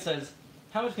of Vegan says,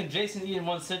 how much can Jason eat in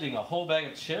one sitting? A whole bag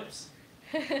of chips?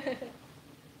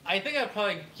 I think I'd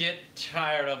probably get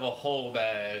tired of a whole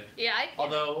bag. Yeah,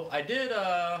 Although I did,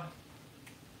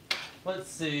 let's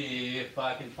see if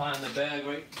I can find the bag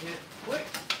right here. Quick.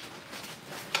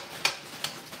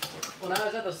 When I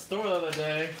was at the store the other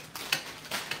day,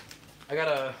 I got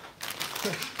a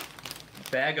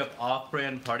bag of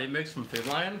off-brand party mix from Food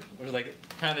Lion, which is like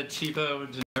kind of the cheapo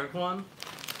generic one.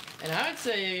 And I would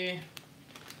say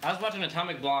I was watching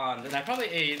Atomic Blonde, and I probably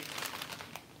ate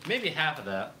maybe half of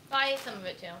that. I ate some of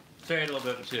it too. Sarah ate a little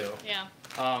bit of it too. Yeah.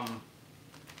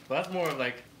 But that's more of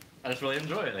like, I just really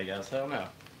enjoy it, I guess. I don't know.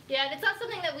 Yeah, and it's not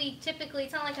something that we typically,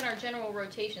 it's not like in our general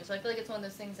rotation, so I feel like it's one of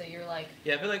those things that you're like,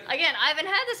 Yeah, I feel like again, I haven't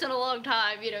had this in a long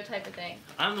time, you know, type of thing.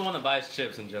 I'm the one that buys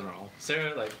chips in general.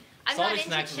 Sarah, like, I'm salty not into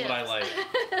snacks chips. is what I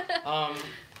like.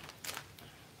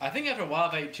 I think after a while,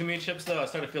 if I ate too many chips, though, I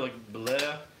started to feel like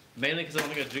bleh. Mainly because I don't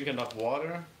think I was drinking enough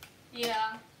water.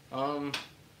 Yeah. A lot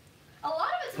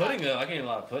of it's pudding, though. I can eat a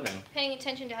lot of pudding. paying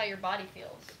attention to how your body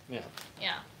feels. Yeah.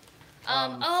 Yeah.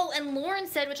 Oh, and Lauren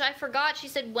said, which I forgot. She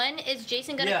said, "When is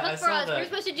Jason gonna Yeah, I cook for saw us? that. We're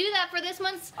supposed to do that for this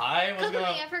month's I was cooking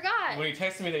gonna. week. I forgot. When you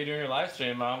texted me that you're doing your live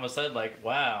stream, I almost said like,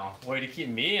 "Wow, way to keep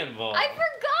me involved." I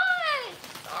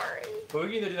forgot. Sorry. But we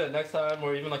can either do that next time,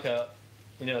 or even like a,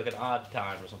 like an odd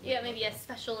time or something. Yeah, maybe a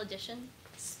special edition.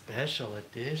 Special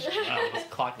edition. Wow, I almost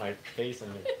clocked my face on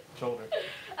your shoulder.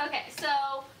 Okay,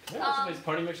 so Yeah, somebody's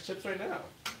party mix chips right now.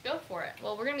 go for it.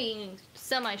 Well, we're gonna be eating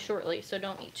semi shortly, so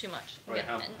don't eat too much. Right,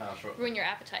 how and short? ruin your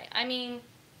appetite. I mean,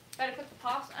 gotta cook the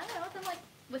pasta. I don't know,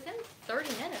 within within 30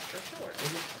 minutes for sure.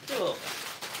 Do a little bit.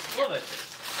 A little bit.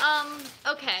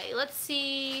 Okay, let's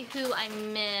see who I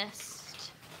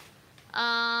missed.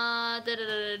 Da da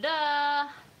da da da.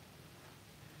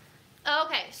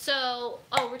 Okay, so,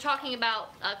 we're talking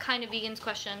about kind of vegans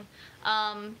question.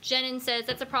 Jenin says,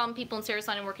 that's a problem people in Sarah's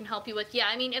line of work can help you with. Yeah,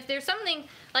 I mean, if there's something,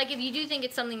 like if you do think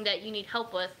it's something that you need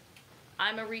help with,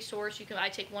 I'm a resource. I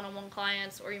take one-on-one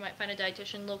clients, or you might find a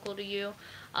dietitian local to you.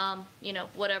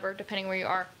 Whatever, depending where you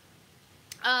are.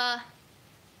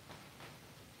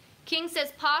 King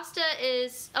says pasta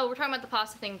is, we're talking about the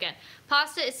pasta thing again.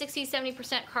 Pasta is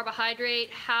 60-70%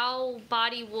 carbohydrate. How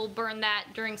body will burn that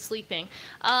during sleeping?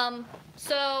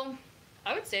 So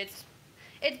I would say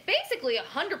it's basically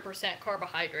 100%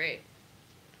 carbohydrate.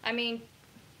 I mean,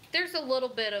 there's a little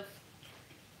bit of,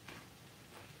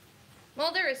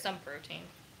 well, there is some protein.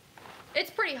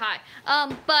 It's pretty high.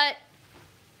 But,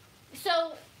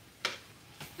 so,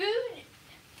 food,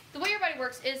 the way your body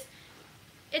works is,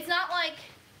 it's not like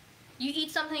you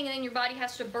eat something and then your body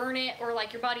has to burn it, or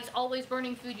like your body's always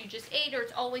burning food you just ate, or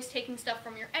it's always taking stuff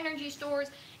from your energy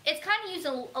stores. It's kind of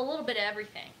using a little bit of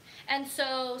everything. And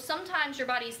so sometimes your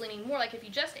body's leaning more, like if you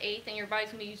just ate, then your body's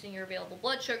going to be using your available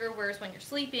blood sugar, whereas when you're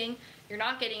sleeping, you're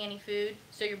not getting any food,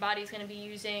 so your body's going to be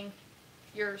using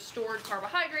your stored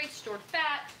carbohydrates, stored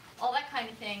fat, all that kind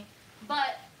of thing.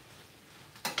 But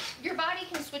your body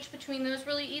can switch between those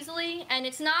really easily, and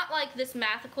it's not like this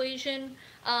math equation.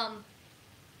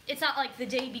 It's not like the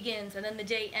day begins and then the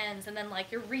day ends and then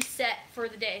like you're reset for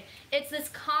the day. It's this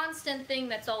constant thing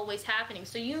that's always happening.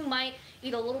 So you might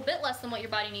eat a little bit less than what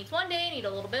your body needs one day and eat a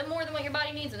little bit more than what your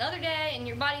body needs another day, and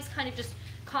your body's kind of just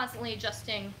constantly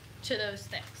adjusting to those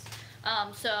things.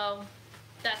 So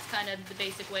that's kind of the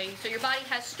basic way. So your body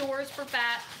has stores for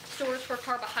fat, stores for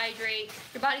carbohydrate.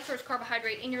 Your body stores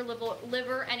carbohydrate in your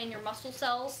liver and in your muscle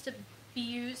cells to be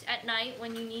used at night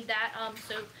when you need that,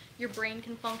 so your brain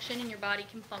can function and your body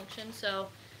can function. So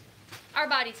our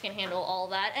bodies can handle all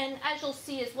that. And as you'll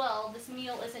see as well, this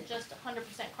meal isn't just 100%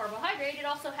 carbohydrate. It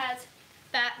also has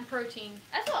fat and protein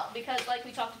as well, because like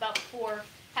we talked about before,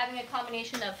 having a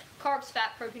combination of carbs,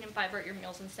 fat, protein, and fiber at your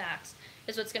meals and snacks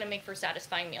is what's going to make for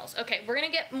satisfying meals. Okay, we're going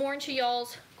to get more into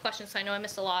y'all's questions. So I know I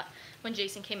missed a lot when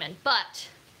Jason came in, but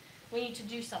we need to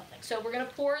do something. So we're going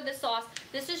to pour the sauce.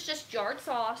 This is just jarred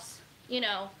sauce.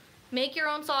 Make your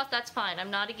own sauce, that's fine. I'm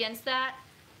not against that.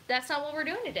 That's not what we're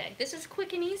doing today. This is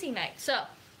quick and easy night. So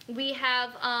we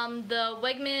have the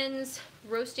Wegmans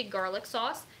roasted garlic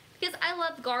sauce. Because I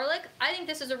love garlic, I think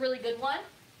this is a really good one.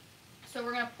 So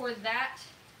we're going to pour that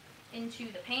into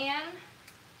the pan.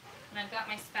 And I've got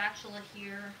my spatula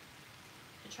here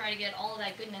to try to get all of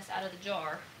that goodness out of the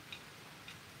jar.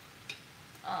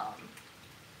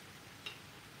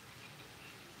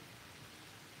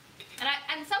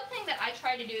 And something that I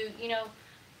try to do,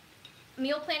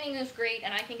 meal planning is great,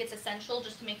 and I think it's essential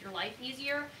just to make your life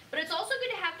easier. But it's also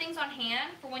good to have things on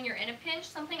hand for when you're in a pinch.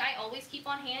 Something I always keep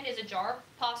on hand is a jar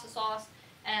of pasta sauce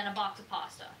and a box of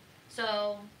pasta.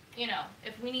 So,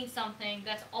 if we need something,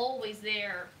 that's always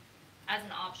there as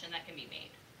an option that can be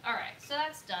made. All right, so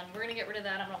that's done. We're going to get rid of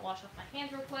that. I'm going to wash off my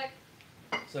hands real quick.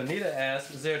 So Nita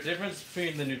asks, is there a difference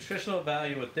between the nutritional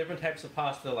value with different types of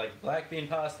pasta, like black bean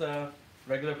pasta,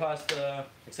 regular pasta,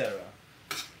 etc.?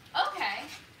 Okay.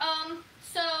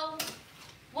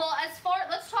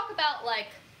 Let's talk about like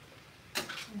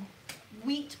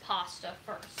wheat pasta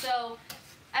first. So,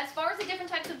 as far as the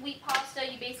different types of wheat pasta,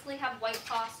 you basically have white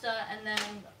pasta and then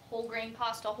whole grain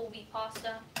pasta, whole wheat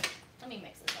pasta. Let me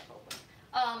mix this up real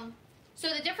quick.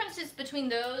 So the differences between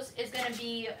those is going to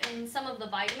be in some of the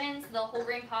vitamins. The whole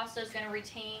grain pasta is going to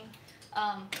retain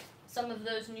some of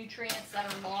those nutrients that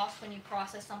are lost when you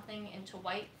process something into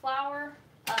white flour.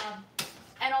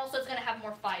 And also it's going to have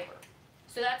more fiber.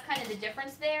 So that's kind of the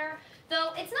difference there. Though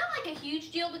it's not like a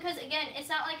huge deal because, again, it's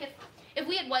not like if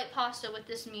we had white pasta with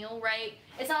this meal, right,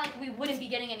 it's not like we wouldn't be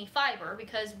getting any fiber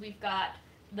because we've got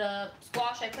the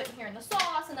squash I put in here in the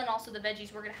sauce and then also the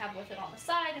veggies we're going to have with it on the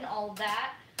side and all of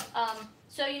that.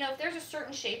 So, if there's a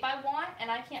certain shape I want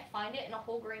and I can't find it in a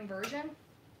whole grain version,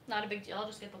 not a big deal. I'll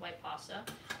just get the white pasta.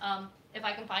 If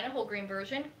I can find a whole grain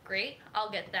version, great, I'll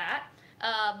get that.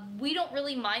 We don't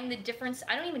really mind the difference.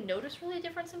 I don't even notice really a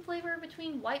difference in flavor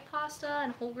between white pasta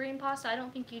and whole grain pasta. I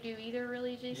don't think you do either,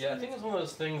 really, Jason. Yeah, I think it's one of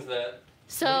those things that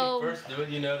so, when you first do it,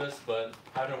 you notice, but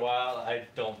after a while, I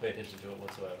don't pay attention to it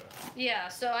whatsoever. Yeah,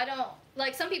 so I don't,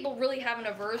 like, some people really have an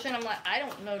aversion. I'm like, I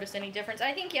don't notice any difference.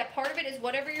 I think, yeah, part of it is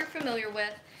whatever you're familiar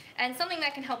with. And something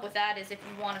that can help with that is if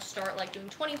you want to start, like, doing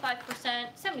 25%,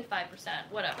 75%,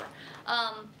 whatever.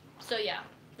 So, yeah.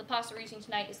 The pasta we're using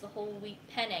tonight is the whole wheat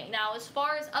penne. Now, as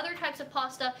far as other types of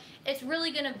pasta, it's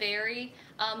really going to vary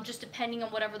just depending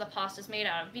on whatever the pasta is made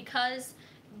out of. Because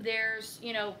there's,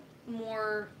 you know,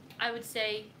 more, I would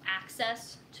say,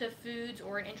 access to foods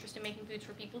or an interest in making foods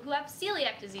for people who have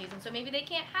celiac disease. And so maybe they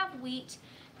can't have wheat.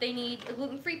 They need a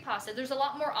gluten-free pasta. There's a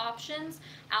lot more options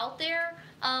out there.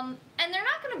 And they're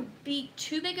not going to be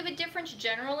too big of a difference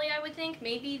generally, I would think.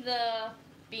 Maybe the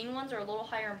bean ones are a little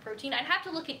higher in protein. I'd have to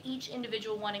look at each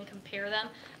individual one and compare them.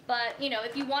 But, you know,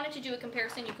 if you wanted to do a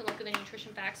comparison, you can look at the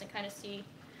nutrition facts and kind of see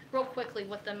real quickly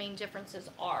what the main differences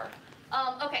are.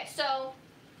 Okay, so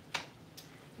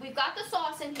we've got the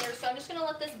sauce in here, so I'm just going to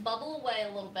let this bubble away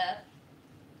a little bit.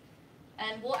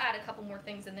 And we'll add a couple more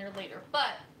things in there later.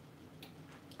 But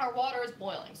our water is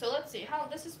boiling. So let's see how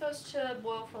this is supposed to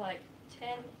boil for like 10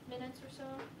 minutes or so.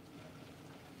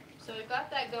 So we've got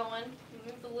that going.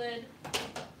 Move the lid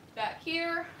back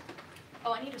here.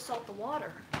 Oh, I need to salt the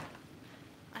water.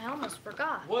 I almost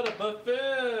forgot. What a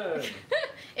buffet!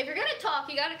 If you're gonna talk,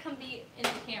 you gotta come be in the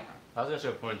camera. I was gonna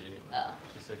show porn anyway. Oh.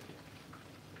 She's so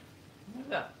cute.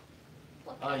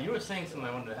 Yeah. You were saying something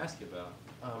I wanted to ask you about.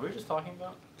 We were just talking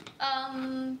about?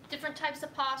 Different types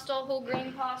of pasta, whole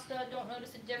grain pasta, don't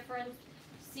notice a difference.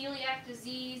 Celiac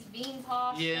disease, bean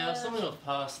pasta. Yeah, something with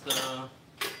pasta.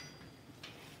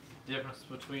 Difference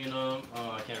between them.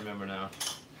 Oh, I can't remember now.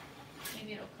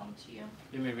 Maybe it'll come to you.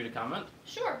 You may read a comment?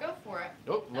 Sure, go for it.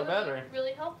 Oh, no battery.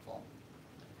 Really helpful.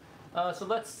 So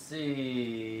let's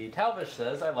see. Talvish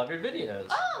says, I love your videos.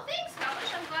 Oh, thanks,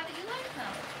 Hamish. I'm glad that you like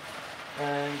them.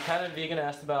 And Kind of Vegan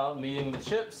asked about me eating the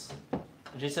chips.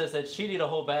 And she says that she'd eat a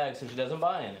whole bag so she doesn't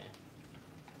buy any.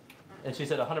 And she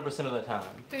said 100% of the time.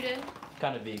 Who did?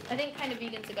 Kind of Vegan. I think Kind of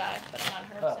Vegan's a guy, but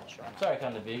I'm not 100% sure. Sorry,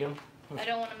 Kind of Vegan. I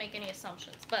don't want to make any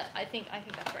assumptions, but I think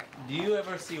that's right. Do you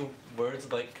ever see words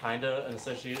like kinda and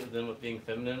associate them with being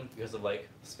feminine because of like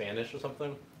Spanish or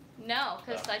something? No,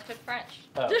 because I took French.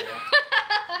 Oh,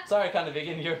 yeah. Sorry, Kind of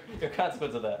Vegan, your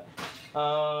consequence of that.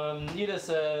 Nita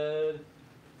said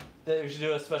that we should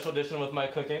do a special edition with my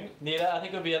cooking. Nita, I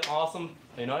think it would be an awesome,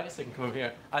 you know, I guess I can come over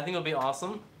here. I think it would be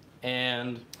awesome,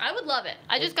 and I would love it.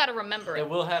 I just got to remember it. It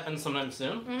will happen sometime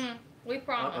soon. Mm-hmm. We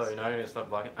promise. Oh, now you're gonna stop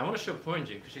blocking. I want to show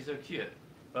Pornji because she's so cute,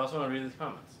 but I also want to read these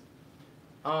comments.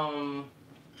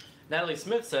 Natalie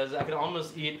Smith says I could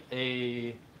almost eat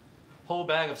a whole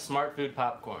bag of Smart Food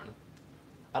popcorn.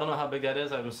 I don't know how big that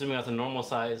is. I'm assuming that's a normal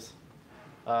size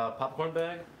popcorn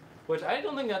bag, which I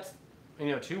don't think that's,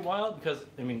 you know, too wild because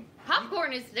I mean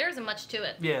popcorn there isn't much to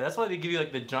it. Yeah, that's why they give you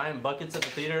like the giant buckets at the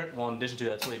theater. Well, in addition to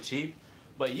that's really cheap.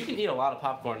 But you can eat a lot of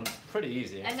popcorn pretty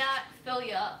easy. And not fill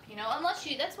you up, you know, unless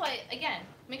you, that's why, again,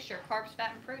 mixture, carbs,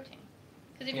 fat, and protein.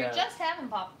 Because if you're just having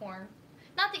popcorn,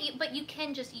 not that you, but you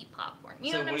can just eat popcorn.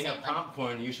 You know what I'm saying? So when you have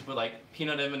popcorn, you should put like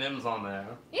peanut M&Ms on there.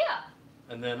 Yeah.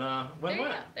 And then,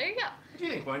 win-win. There you go. What do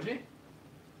you think, Pornji?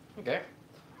 Okay.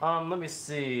 Let me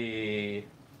see.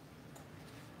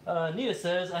 Nita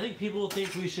says, I think people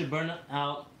think we should burn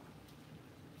out.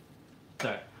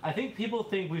 Sorry. I think people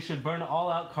think we should burn all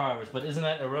out carbs, but isn't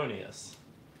that erroneous?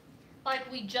 Like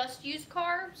we just use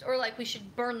carbs, or like we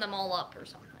should burn them all up or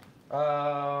something?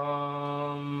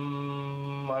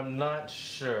 I'm not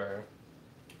sure.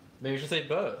 Maybe you should say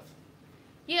both.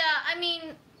 Yeah, I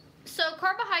mean, so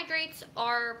carbohydrates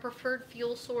are a preferred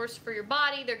fuel source for your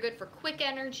body. They're good for quick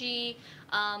energy.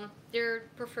 They're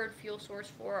preferred fuel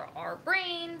source for our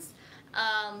brains.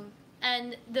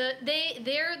 And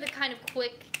they're the kind of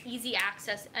quick, easy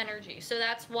access energy. So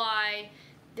that's why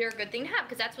they're a good thing to have,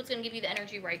 because that's what's going to give you the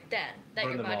energy right then that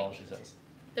burn your them body all, needs. she says.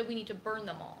 That we need to burn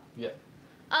them all. Yeah.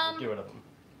 Get rid of them.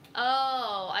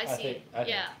 Oh, I see. I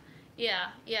think.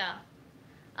 Yeah.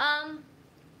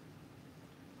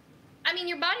 I mean,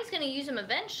 your body's going to use them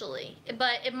eventually,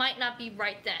 but it might not be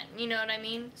right then. You know what I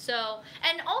mean? So,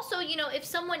 and also, you know, if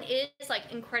someone is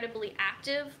like incredibly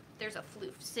active, there's a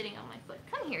floof sitting on my foot.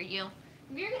 Come here, you.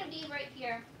 If you're going to be right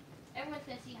here, everyone's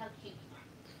going to see how cute you are.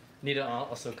 Nita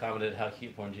also commented how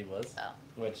cute Pornji was, Oh.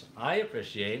 which I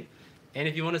appreciate. And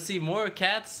if you want to see more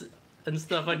cats and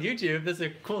stuff on YouTube, there's a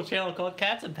cool channel called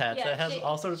Cats and Pats that has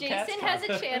all sorts of cat Jason stuff. has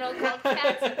a channel called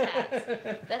Cats and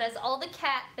Pats that has all the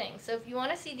cat things. So if you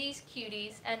want to see these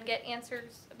cuties and get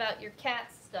answers about your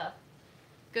cat stuff,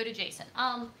 go to Jason.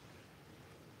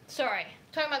 Sorry,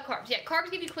 talking about carbs. Yeah,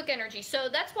 carbs give you quick energy. So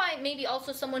that's why maybe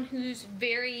also someone who's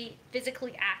very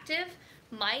physically active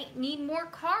might need more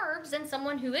carbs than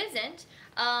someone who isn't.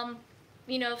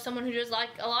 You know, if someone who does like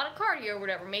a lot of cardio or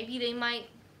whatever, maybe they might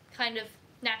kind of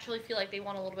naturally feel like they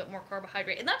want a little bit more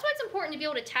carbohydrate. And that's why it's important to be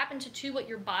able to tap into what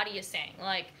your body is saying.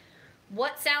 Like,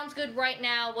 what sounds good right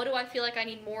now? What do I feel like I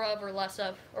need more of or less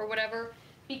of or whatever?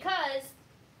 Because,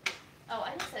 oh, I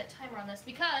didn't set a timer on this.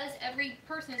 Because every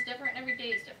person is different, every day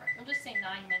is different. We'll just say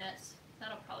 9 minutes.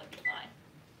 That'll probably be fine.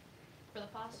 For the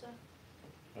pasta?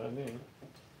 I mean.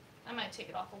 I might take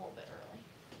it off a little bit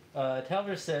early.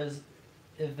 Talbot says,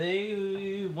 if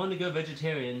they want to go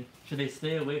vegetarian, should they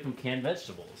stay away from canned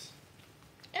vegetables?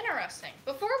 Interesting.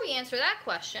 Before we answer that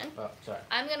question, Oh, sorry.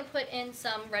 I'm going to put in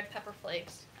some red pepper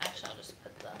flakes. Actually, I'll just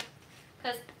put them.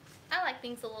 Because I like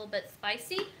things a little bit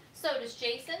spicy. So does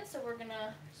Jason. So we're going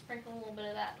to sprinkle a little bit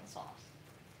of that in the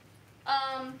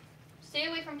sauce. Stay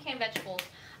away from canned vegetables.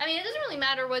 I mean, it doesn't really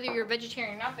matter whether you're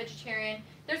vegetarian or not vegetarian.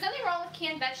 There's nothing wrong with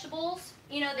canned vegetables.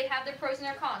 You know, they have their pros and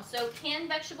their cons. So canned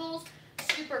vegetables,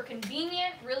 super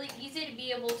convenient, really easy to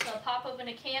be able to pop open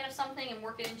a can of something and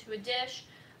work it into a dish.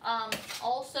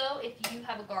 Also, if you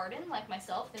have a garden like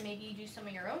myself, then maybe you do some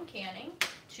of your own canning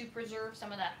to preserve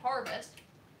some of that harvest.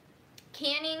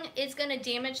 Canning is going to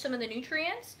damage some of the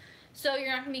nutrients, so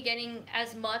you're not going to be getting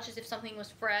as much as if something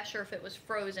was fresh or if it was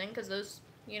frozen, because those,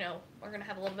 you know, are going to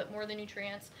have a little bit more of the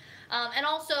nutrients. And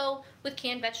also, with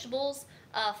canned vegetables,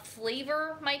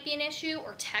 flavor might be an issue,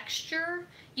 or texture.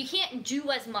 You can't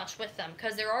do as much with them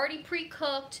because they're already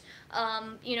pre-cooked.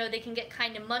 You know, they can get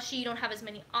kind of mushy. You don't have as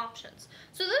many options.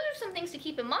 So those are some things to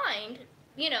keep in mind.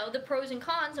 You know, the pros and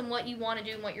cons and what you want to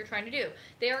do and what you're trying to do.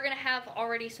 They are going to have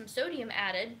already some sodium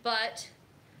added, but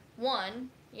one,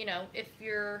 you know, if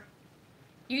you're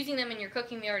using them and you're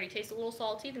cooking, they already taste a little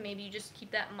salty, then maybe you just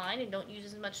keep that in mind and don't use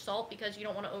as much salt because you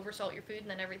don't want to oversalt your food and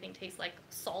then everything tastes like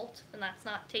salt, and that's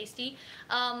not tasty.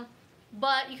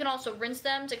 But you can also rinse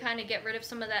them to kind of get rid of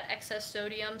some of that excess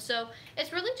sodium. So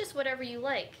it's really just whatever you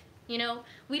like. You know,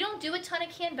 we don't do a ton of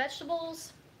canned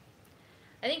vegetables.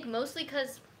 I think mostly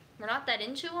because we're not that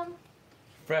into them.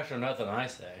 Fresh or nothing, I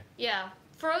say. Yeah.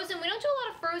 Frozen, we don't do a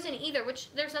lot of frozen either, which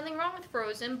there's nothing wrong with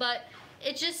frozen, but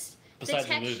it just, Besides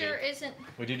the texture isn't...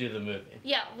 We do the movie.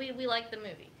 Yeah, we like the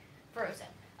movie, Frozen.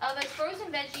 But frozen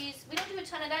veggies, we don't do a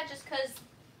ton of that just because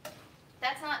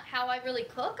that's not how I really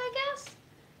cook, I guess.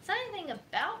 It's not anything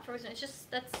about frozen. It's just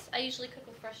I usually cook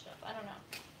with fresh stuff. I don't know.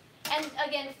 And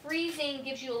again, freezing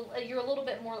gives you you're a little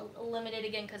bit more limited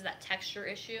again because of that texture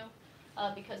issue,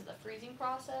 because of the freezing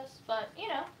process. But you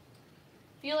know,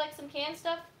 if you like some canned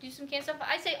stuff, do some canned stuff.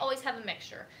 I say always have a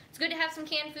mixture. It's good to have some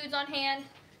canned foods on hand.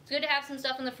 It's good to have some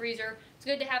stuff in the freezer. It's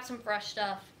good to have some fresh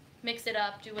stuff. Mix it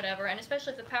up, do whatever. And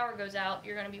especially if the power goes out,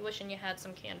 you're going to be wishing you had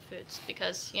some canned foods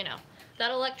because, you know,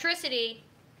 that electricity,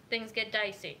 things get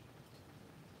dicey.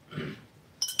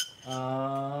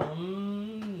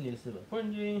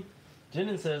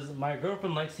 Jenin says, my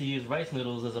girlfriend likes to use rice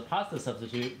noodles as a pasta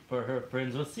substitute for her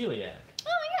friends with celiac. Oh,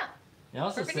 yeah. They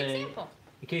also Perfect say, example.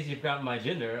 in case you forgot my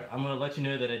gender, I'm going to let you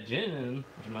know that a Jenin,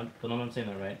 which I don't know if I'm saying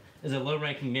that right, is a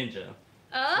low-ranking ninja.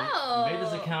 Oh. They made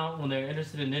this account when they're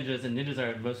interested in ninjas, and ninjas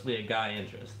are mostly a guy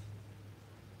interest.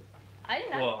 I did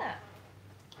not know that.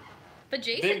 But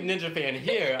Jason... Big ninja fan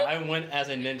here. I went as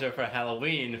a ninja for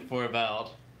Halloween for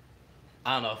about,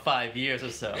 I don't know, 5 years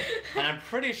or so. And I'm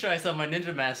pretty sure I saw my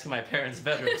ninja mask in my parents'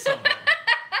 bedroom somewhere.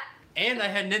 And I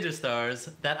had ninja stars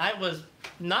that I was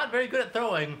not very good at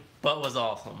throwing, but was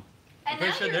awesome. And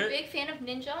now you're a big fan of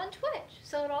Ninja on Twitch,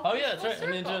 so it all Oh comes yeah, that's full right,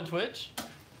 circle. Ninja on Twitch.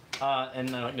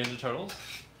 And I like Ninja Turtles.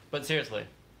 But seriously,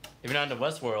 if you're not into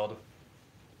Westworld,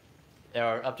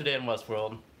 or up to date on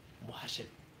Westworld, watch it.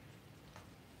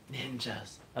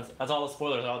 Ninjas. That's all the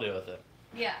spoilers I'll do with it.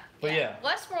 Yeah. But yeah.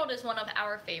 Westworld is one of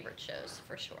our favorite shows,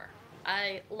 for sure.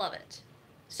 I love it.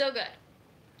 So good.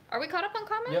 Are we caught up on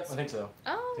comments? Yep, I think so.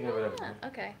 Oh, I think I read yeah. everything.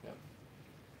 Okay. Yep.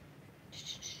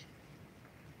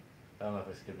 I don't know if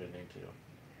I skipped anything too.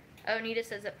 Oh, Nita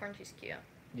says that porn cheese cute.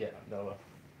 Yeah, no.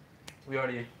 We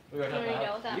already already talked dealt with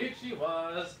about that. here she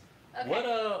was. Okay.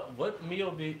 What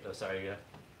meal be? Oh, sorry, yeah.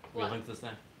 We'll What? link this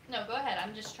now. No, go ahead.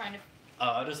 I'm just trying to...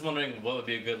 I'm just wondering what would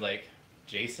be a good like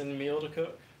Jason meal to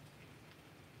cook.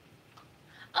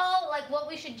 Oh, like what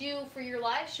we should do for your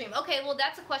live stream. Okay, well,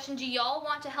 that's a question. Do y'all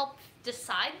want to help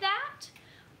decide that?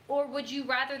 Or would you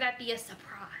rather that be a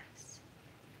surprise?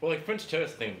 Well, like French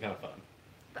toast thing would be kind of fun.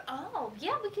 Oh,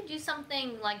 yeah, we could do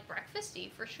something like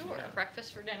breakfasty for sure. Yeah.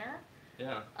 Breakfast for dinner.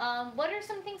 Yeah. What are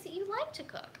some things that you like to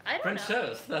cook? I don't French know.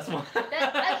 toast. That's one. Besides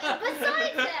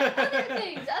that, other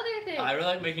things. I really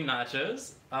like making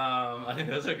nachos. I think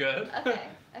those are good.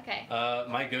 Okay.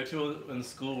 My go-to in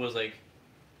school was like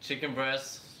chicken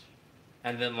breasts,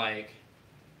 and then like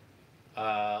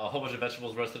a whole bunch of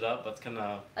vegetables roasted up. That's kind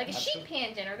of Like a sheet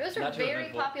pan dinner. Those are Nacho very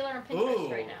vegetable. popular on Pinterest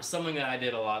Ooh, right now. something that I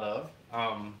did a lot of.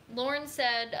 Lauren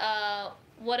said,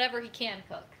 whatever he can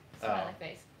cook. Smiley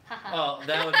face. Well,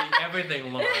 that would be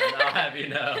everything, Lauren. I'll have you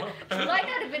know. She might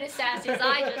not have been as sassy as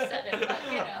I just said it, but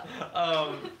you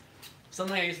know.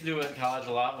 Something I used to do at college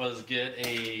a lot was get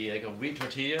a wheat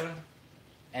tortilla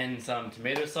and some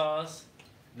tomato sauce,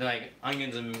 then like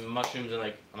onions and mushrooms and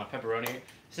like on a pepperoni.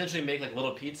 Essentially make like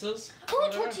little pizzas. Oh,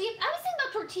 tortilla! I was thinking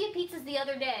about tortilla pizzas the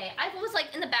other day. I was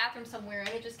like in the bathroom somewhere, and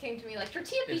it just came to me like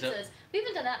tortilla pizzas. We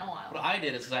haven't done that in a while. What I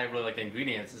did is because I really like the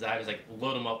ingredients, is I just like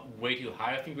load them up way too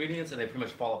high with ingredients, and they pretty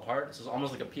much fall apart. So it's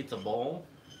almost like a pizza bowl,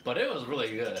 but it was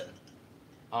really good.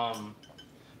 But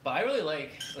I really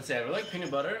like, let's say, I really like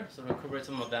peanut butter, so if I incorporate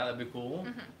some of that, that'd be cool.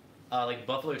 Like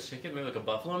buffalo chicken, maybe like a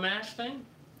buffalo mash thing.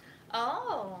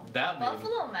 Oh, That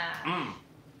buffalo mash.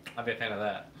 I'd be a fan of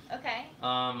that. Okay.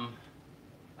 I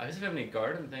guess if we have any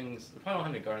garden things, we probably don't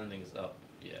have any garden things up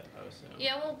yet, I would assume.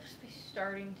 Yeah, we'll be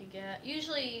starting to get.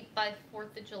 Usually by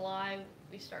 4th of July,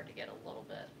 we start to get a little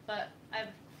bit, but I have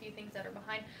a few things that are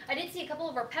behind. I did see a couple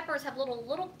of our peppers have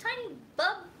little tiny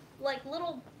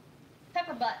little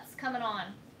pepper butts coming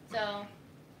on. So.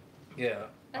 Yeah.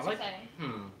 That's exciting.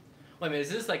 Wait a minute,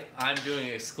 is this like I'm doing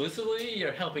it exclusively?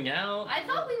 You're helping out? I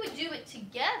thought we would do it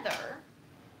together.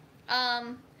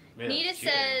 Maybe Nita that's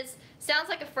cheating. says, sounds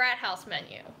like a frat house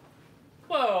menu.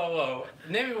 Whoa.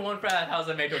 Name me one frat house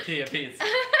that made tortilla pizza.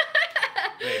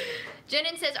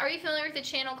 Jenin says, are you familiar with the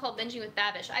channel called Binging with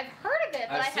Babish? I've heard of it,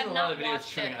 but I have not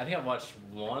watched it. I think I've watched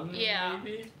one,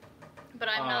 maybe. But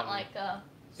I'm not like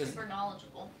super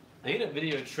knowledgeable. They get a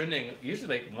video trending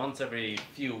usually like once every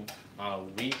few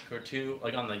week or two,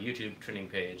 like on the YouTube trending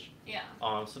page. Yeah.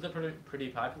 So they're pretty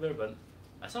popular, but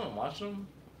I still haven't watched them.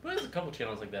 But there's a couple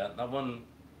channels like that. That one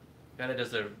guy that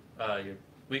does their your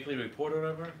weekly report or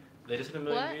whatever. They just hit 1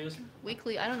 million views.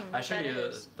 Weekly? I don't even know I what show that you the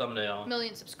is. thumbnail. 1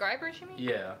 million subscribers, you mean?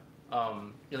 Yeah.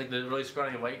 You're like the really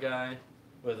scrawny white guy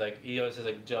with like he always has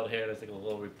like gelled hair. That's like a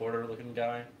little reporter looking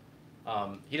guy.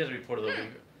 He does a report a little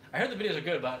bit. I heard the videos are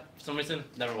good, but for some reason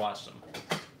never watched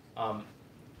them.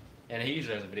 And he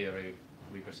usually has a video every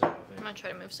week or so. I think. I'm gonna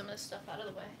try to move some of this stuff out of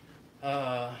the way.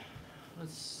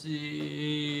 Let's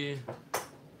see.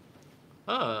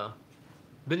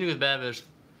 Binging with Babish.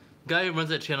 Guy who runs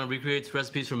that channel recreates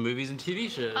recipes from movies and TV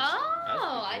shows.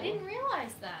 Oh, I didn't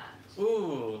realize that.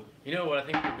 Ooh, you know what I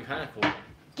think would be kind of cool?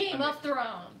 Game of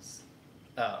Thrones.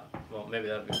 Oh, well, maybe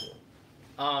that would be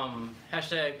cool.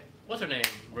 Hashtag, what's her name?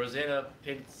 Rosanna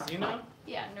Pizzino?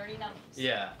 Yeah, nerdy numbers.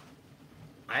 Yeah.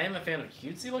 I am a fan of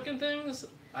cutesy looking things.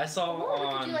 I saw Oh, we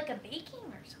on... could do like a baking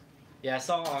or something. Yeah, I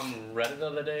saw on Reddit the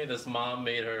other day, this mom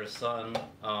made her son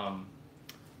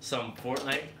some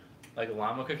Fortnite, like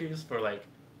llama cookies for like,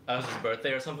 his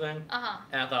birthday or something.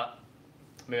 And I thought,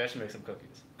 maybe I should make some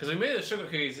cookies. Because we made the sugar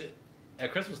cookies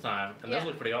at Christmas time, and those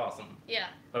look pretty awesome. Yeah.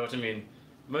 But what I mean,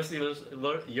 most of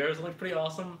yours look pretty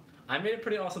awesome. I made a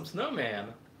pretty awesome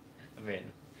snowman. I mean,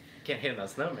 can't hate on that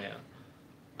snowman.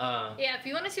 Yeah, if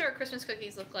you want to see what our Christmas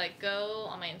cookies look like, go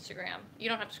on my Instagram. You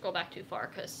don't have to scroll back too far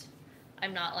because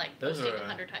I'm not like posting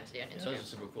 100 times a day on Instagram. Those are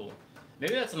super cool.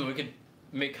 Maybe that's something we could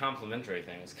make complimentary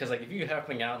things. Because like if you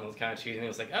helping out and it's kind of cheating,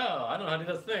 it's like, oh, I don't know how to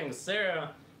do those things.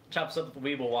 Sarah chops up the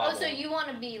weeble wobble. Oh, so you want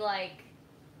to be like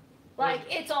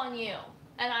it's on you.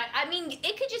 And I mean,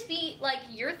 it could just be like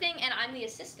your thing and I'm the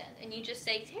assistant. And you just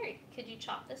say, Terry, could you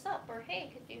chop this up? Or hey,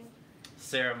 could you...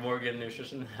 Sarah Morgan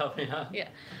Nutrition helping out. Yeah.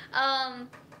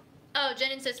 Oh,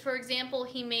 Jenin says, for example,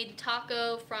 he made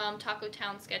taco from Taco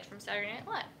Town sketch from Saturday Night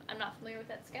Live. I'm not familiar with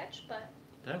that sketch, but...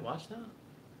 Did I watch that?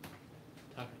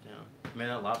 Taco Town. Man,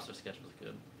 that lobster sketch was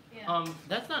good. Yeah.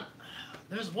 That's not...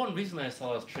 There's one reason I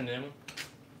saw this trending.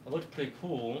 It looked pretty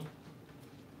cool.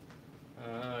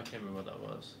 I can't remember what that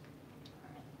was.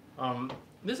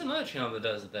 There's another channel that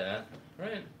does that,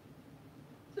 right?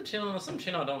 Some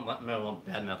channel I don't like. I won't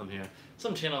badmouth them here.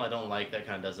 Some channel I don't like that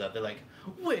kind of does that. They're like,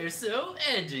 we're so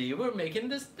edgy, we're making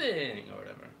this thing, or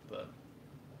whatever. But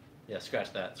yeah,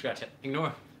 scratch that. Scratch it.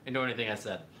 Ignore anything I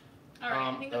said. Alright,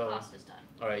 I think the pasta's done.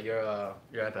 Alright, your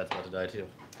iPad's about to die too.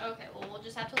 Okay, well, we'll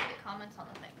just have to look at comments on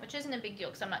the thing, which isn't a big deal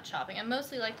because I'm not chopping. I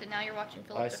mostly like that now you're watching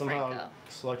Philip DeFranco.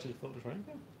 Selected Philip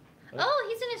DeFranco? Oh,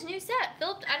 he's in his new set.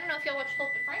 Philip, I don't know if y'all watch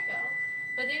Philip DeFranco,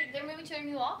 but they're moving to their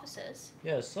new offices.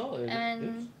 Yeah, I saw it.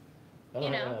 And you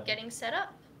know, getting set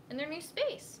up in their new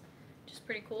space, which is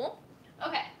pretty cool.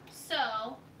 Okay,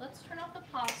 so let's turn off the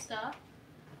pasta.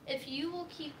 If you will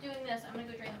keep doing this, I'm gonna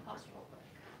go drain the pasta real quick.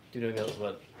 Doing that was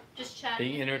what? Just chatting.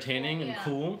 Being entertaining and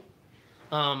cool.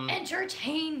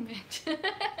 Entertainment.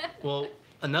 Well,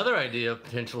 another idea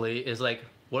potentially is like,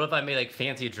 what if I made like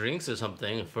fancy drinks or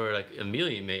something for like a meal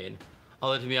you made?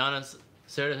 Although to be honest,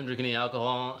 Sarah doesn't drink any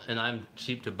alcohol, and I'm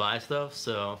cheap to buy stuff,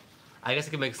 so I guess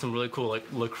I could make some really cool like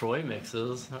LaCroix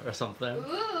mixes or something.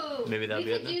 Ooh, maybe that'd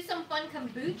be we could do some fun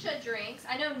kombucha drinks.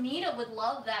 I know Nita would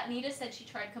love that. Nita said she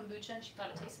tried kombucha and she thought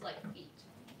it tasted like feet.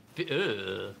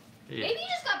 Yeah. Maybe you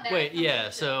just got bad. Wait, yeah.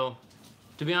 kombucha. So,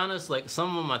 to be honest, like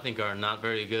some of them I think are not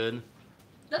very good.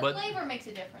 The but- flavor makes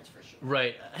a difference for sure.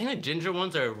 Right. I think the ginger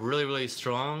ones are really, really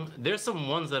strong. There's some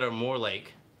ones that are more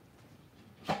like,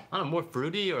 I don't know, more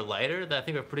fruity or lighter that I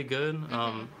think are pretty good.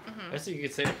 I guess you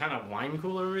could say they're kind of wine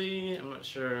coolery. I'm not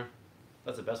sure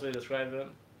that's the best way to describe it.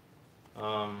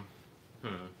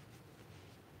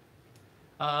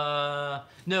 No,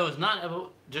 it's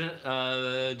not.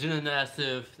 Jenna asked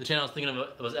if the channel I was thinking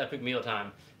of was Epic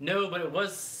Mealtime. No, but it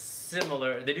was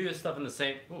similar. They do this stuff in the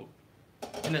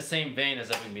same vein as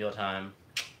Epic Mealtime.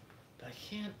 But I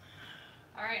can't.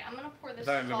 All right, I'm gonna pour this. If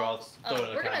I remember, I'll sauce. throw it in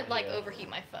the We're gonna comment, like yeah. overheat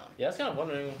my phone. Yeah, I was kind of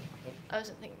wondering. I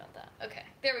wasn't thinking about that. Okay,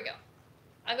 there we go.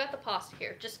 I've got the pasta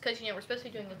here, just because you know we're supposed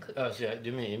to be doing a cookie. Oh, so yeah, do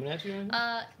you mean even at you?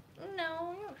 No,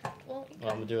 you don't have to. Well, you Well,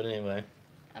 I'm gonna do it anyway.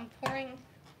 I'm pouring.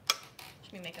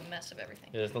 Let me make a mess of everything.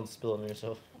 Yeah, just don't spill it on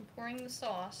yourself. I'm pouring the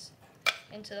sauce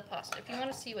into the pasta. If you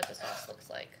want to see what the sauce looks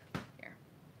like, here,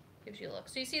 gives you a look.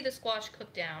 So you see the squash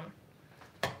cooked down.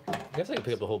 I guess I could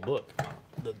pick up the whole book.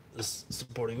 This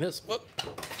supporting this. Whoop.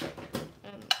 Here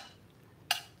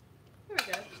we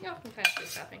go. Y'all can kind of see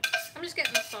what's happening. I'm just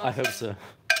getting the sauce. I hope so.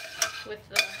 With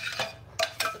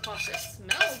the pasta. It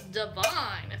smells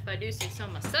divine, if I do say so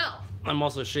myself. I'm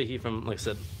also shaky from, like I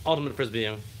said, ultimate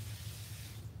frisbeeing.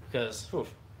 Because, I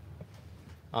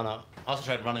don't know. I also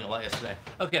tried running a lot yesterday.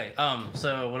 Okay,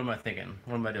 so what am I thinking?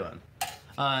 What am I doing?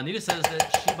 Nita says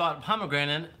that she bought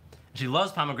pomegranate. She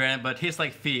loves pomegranate, but it tastes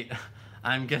like feet.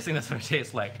 I'm guessing that's what it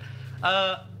tastes like.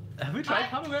 Have we tried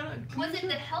pomegranate? Was it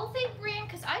the healthy brand?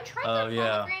 Because I tried Oh, their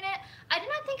yeah. pomegranate. I did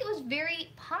not think it was very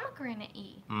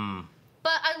pomegranate-y. Mmm.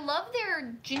 But I love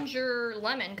their ginger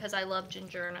lemon because I love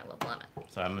ginger and I love lemon.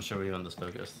 Sorry, I'm gonna show you on this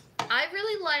focus. I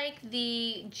really like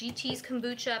the GT's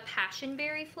kombucha passion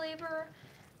berry flavor.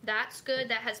 That's good.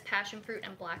 That has passion fruit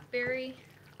and blackberry.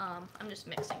 I'm just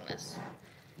mixing this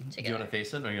together. Do you want to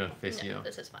face it, or are you gonna face No, you?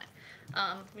 this is fine.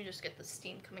 Let me just get the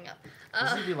steam coming up.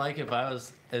 This would be like if I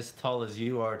was as tall as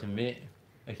you are to me.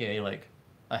 Okay, like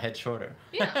a head shorter.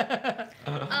 Yeah.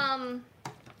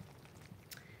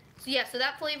 So yeah, so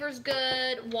that flavor's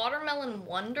good. Watermelon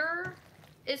Wonder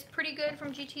is pretty good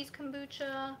from GT's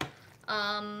kombucha.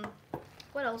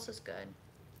 What else is good?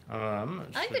 I'm not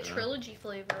I like the sure. trilogy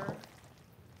flavor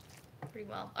pretty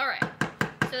well. All right,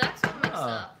 so that's all mixed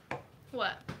up.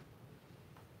 What?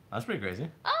 That's pretty crazy.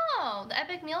 Oh, the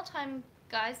Epic Mealtime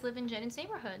guys live in Jennings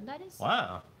neighborhood. That is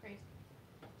Wow. crazy.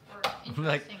 Or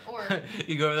Like, interesting. Or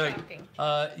you go over there, shocking.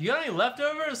 like, you got any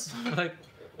leftovers? like,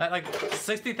 that like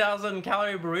 60,000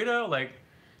 calorie burrito? Like,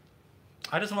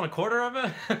 I just want a quarter of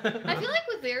it. I feel like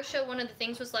with their show, one of the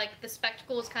things was like the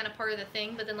spectacle is kind of part of the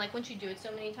thing, but then like once you do it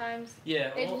so many times,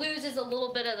 yeah. it loses a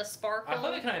little bit of the sparkle. I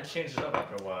thought they kind of changed it up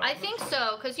after a while. I think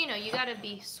so, because you know you got to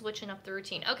be switching up the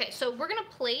routine. Okay, so we're gonna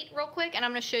plate real quick, and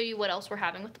I'm gonna show you what else we're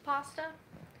having with the pasta.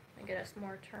 And get us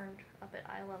more turned up at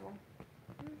eye level.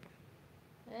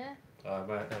 Yeah.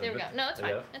 There we go. No, it's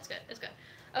fine. It's good. It's good.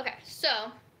 Okay, so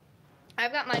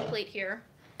I've got my plate here,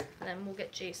 and then we'll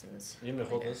get Jason's. You gonna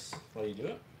hold this while you do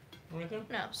it? Right there?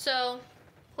 No, so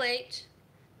plate.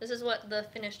 This is what the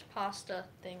finished pasta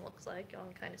thing looks like. Y'all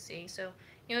can kind of see. So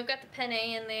you know, we've got the penne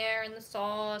in there, and the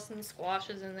sauce, and the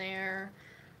squashes in there.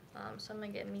 So I'm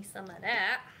gonna get me some of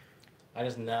that. I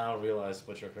just now realized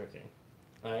what you're cooking.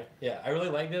 Yeah, I really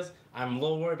like this. I'm a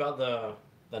little worried about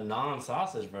the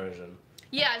non-sausage version.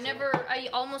 Yeah, I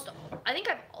think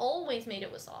I've always made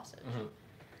it with sausage. Mhm.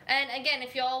 And again,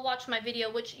 if y'all watch my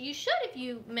video, which you should if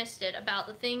you missed it, about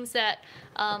the things that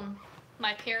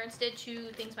my parents did,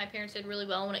 two things my parents did really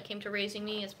well when it came to raising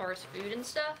me as far as food and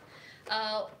stuff.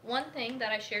 One thing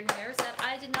that I shared in there is that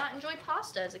I did not enjoy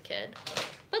pasta as a kid.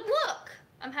 But look,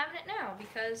 I'm having it now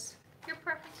because your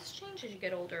preferences change as you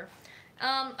get older.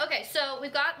 Okay, so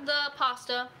we've got the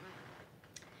pasta.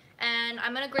 And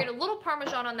I'm going to grate a little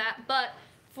Parmesan on that, but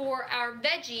for our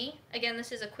veggie, again,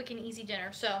 this is a quick and easy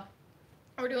dinner, so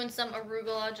we're doing some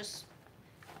arugula, just,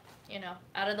 you know,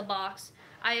 out of the box.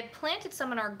 I had planted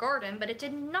some in our garden, but it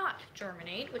did not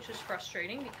germinate, which was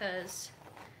frustrating because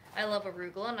I love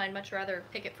arugula, and I'd much rather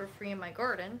pick it for free in my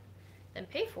garden than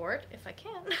pay for it if I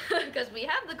can, because we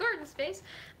have the garden space,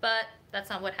 but that's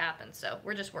not what happened, so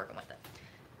we're just working with it.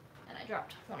 And I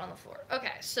dropped one on the floor.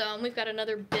 Okay, so we've got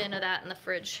another bin of that in the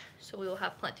fridge, so we will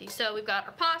have plenty. So we've got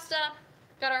our pasta,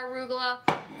 got our arugula.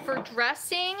 For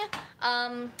dressing,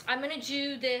 I'm gonna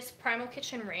do this Primal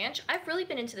Kitchen Ranch. I've really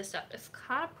been into this stuff. It's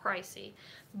kind of pricey,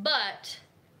 but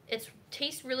it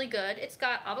tastes really good. It's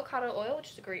got avocado oil,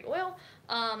 which is a great oil,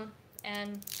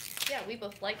 and yeah, we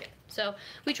both like it. So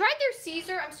we tried their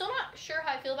Caesar. I'm still not sure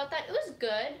how I feel about that. It was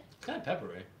good. It's kind of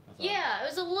peppery. Yeah, it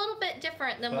was a little bit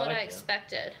different than what I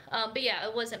expected. But yeah,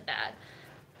 it wasn't bad.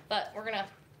 But we're gonna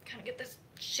kind of get this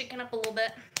chicken up a little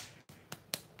bit.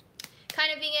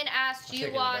 Kind of Vegan asked, do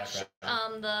you watch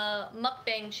the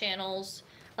mukbang channels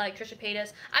like Trisha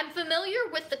Paytas? I'm familiar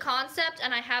with the concept,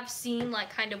 and I have seen like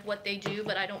kind of what they do,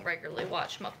 but I don't regularly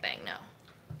watch mukbang,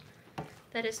 no.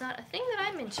 That is not a thing that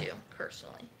I'm into,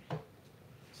 personally.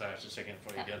 Sorry, I was just checking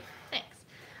for you again. Thanks.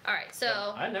 All right,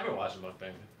 so... I never watched a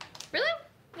mukbang. Really?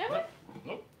 Never?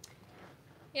 Nope.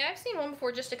 Yeah, I've seen one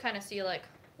before just to kind of see, like,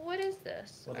 what is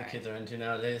this? What the kids are into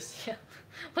nowadays. Yeah.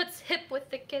 What's hip with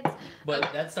the kids?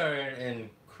 But that started in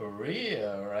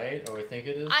Korea, right? Or we think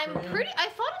it is I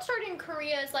thought it started in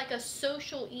Korea as like a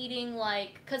social eating,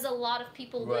 like, because a lot of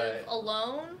people live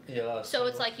alone. Yeah. So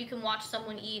it's like you can watch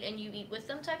someone eat and you eat with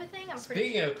them type of thing.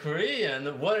 Speaking of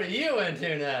Korean, what are you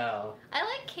into now? I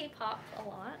like K-pop a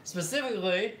lot.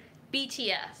 Specifically?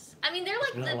 BTS. I mean, they're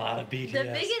like a lot of BTS. The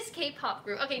biggest K-pop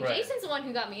group. Okay, Jason's the one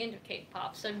who got me into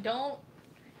K-pop, so don't...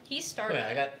 He started. Wait,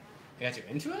 I got you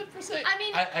into it per se? I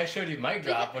mean, I showed you Mic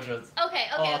Drop, which was okay.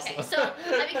 awesome. So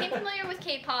I became familiar with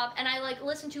K-pop, and I like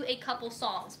listened to a couple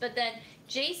songs. But then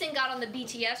Jason got on the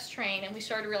BTS train, and we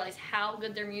started to realize how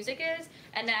good their music is.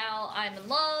 And now I'm in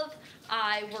love.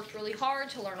 I worked really hard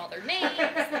to learn all their names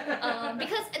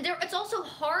because it's also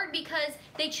hard because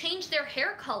they change their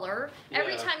hair color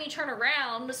every time you turn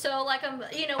around. So like when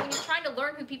you're trying to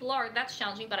learn who people are, that's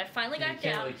challenging. But I finally got it down.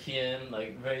 You can't really key in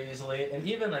like very easily, and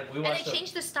even like we watched. And they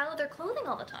change the style of their clothing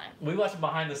all the time. We watched a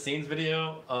behind the scenes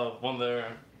video of one of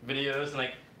their videos, and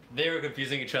like they were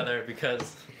confusing each other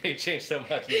because they changed so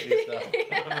much music stuff.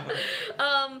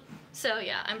 So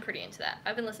yeah, I'm pretty into that.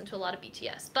 I've been listening to a lot of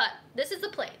BTS. But this is the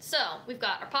plate. So we've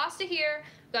got our pasta here,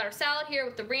 we've got our salad here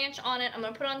with the ranch on it. I'm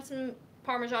gonna put on some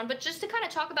Parmesan, but just to kind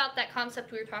of talk about that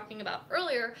concept we were talking about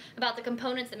earlier, about the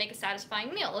components that make a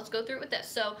satisfying meal. Let's go through it with this.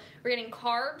 So we're getting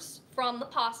carbs from the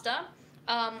pasta.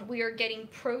 We are getting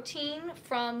protein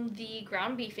from the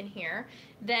ground beef in here.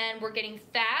 Then we're getting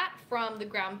fat from the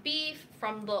ground beef,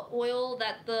 from the oil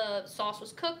that the sauce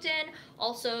was cooked in.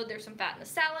 Also, there's some fat in the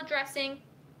salad dressing.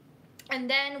 And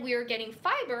then we are getting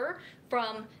fiber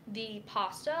from the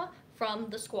pasta, from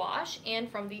the squash,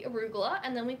 and from the arugula.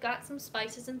 And then we've got some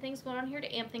spices and things going on here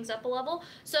to amp things up a level.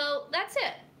 So that's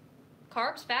it.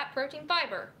 Carbs, fat, protein,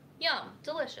 fiber. Yum.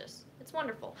 Delicious. It's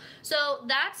wonderful. So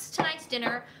that's tonight's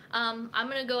dinner. I'm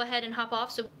going to go ahead and hop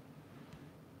off. So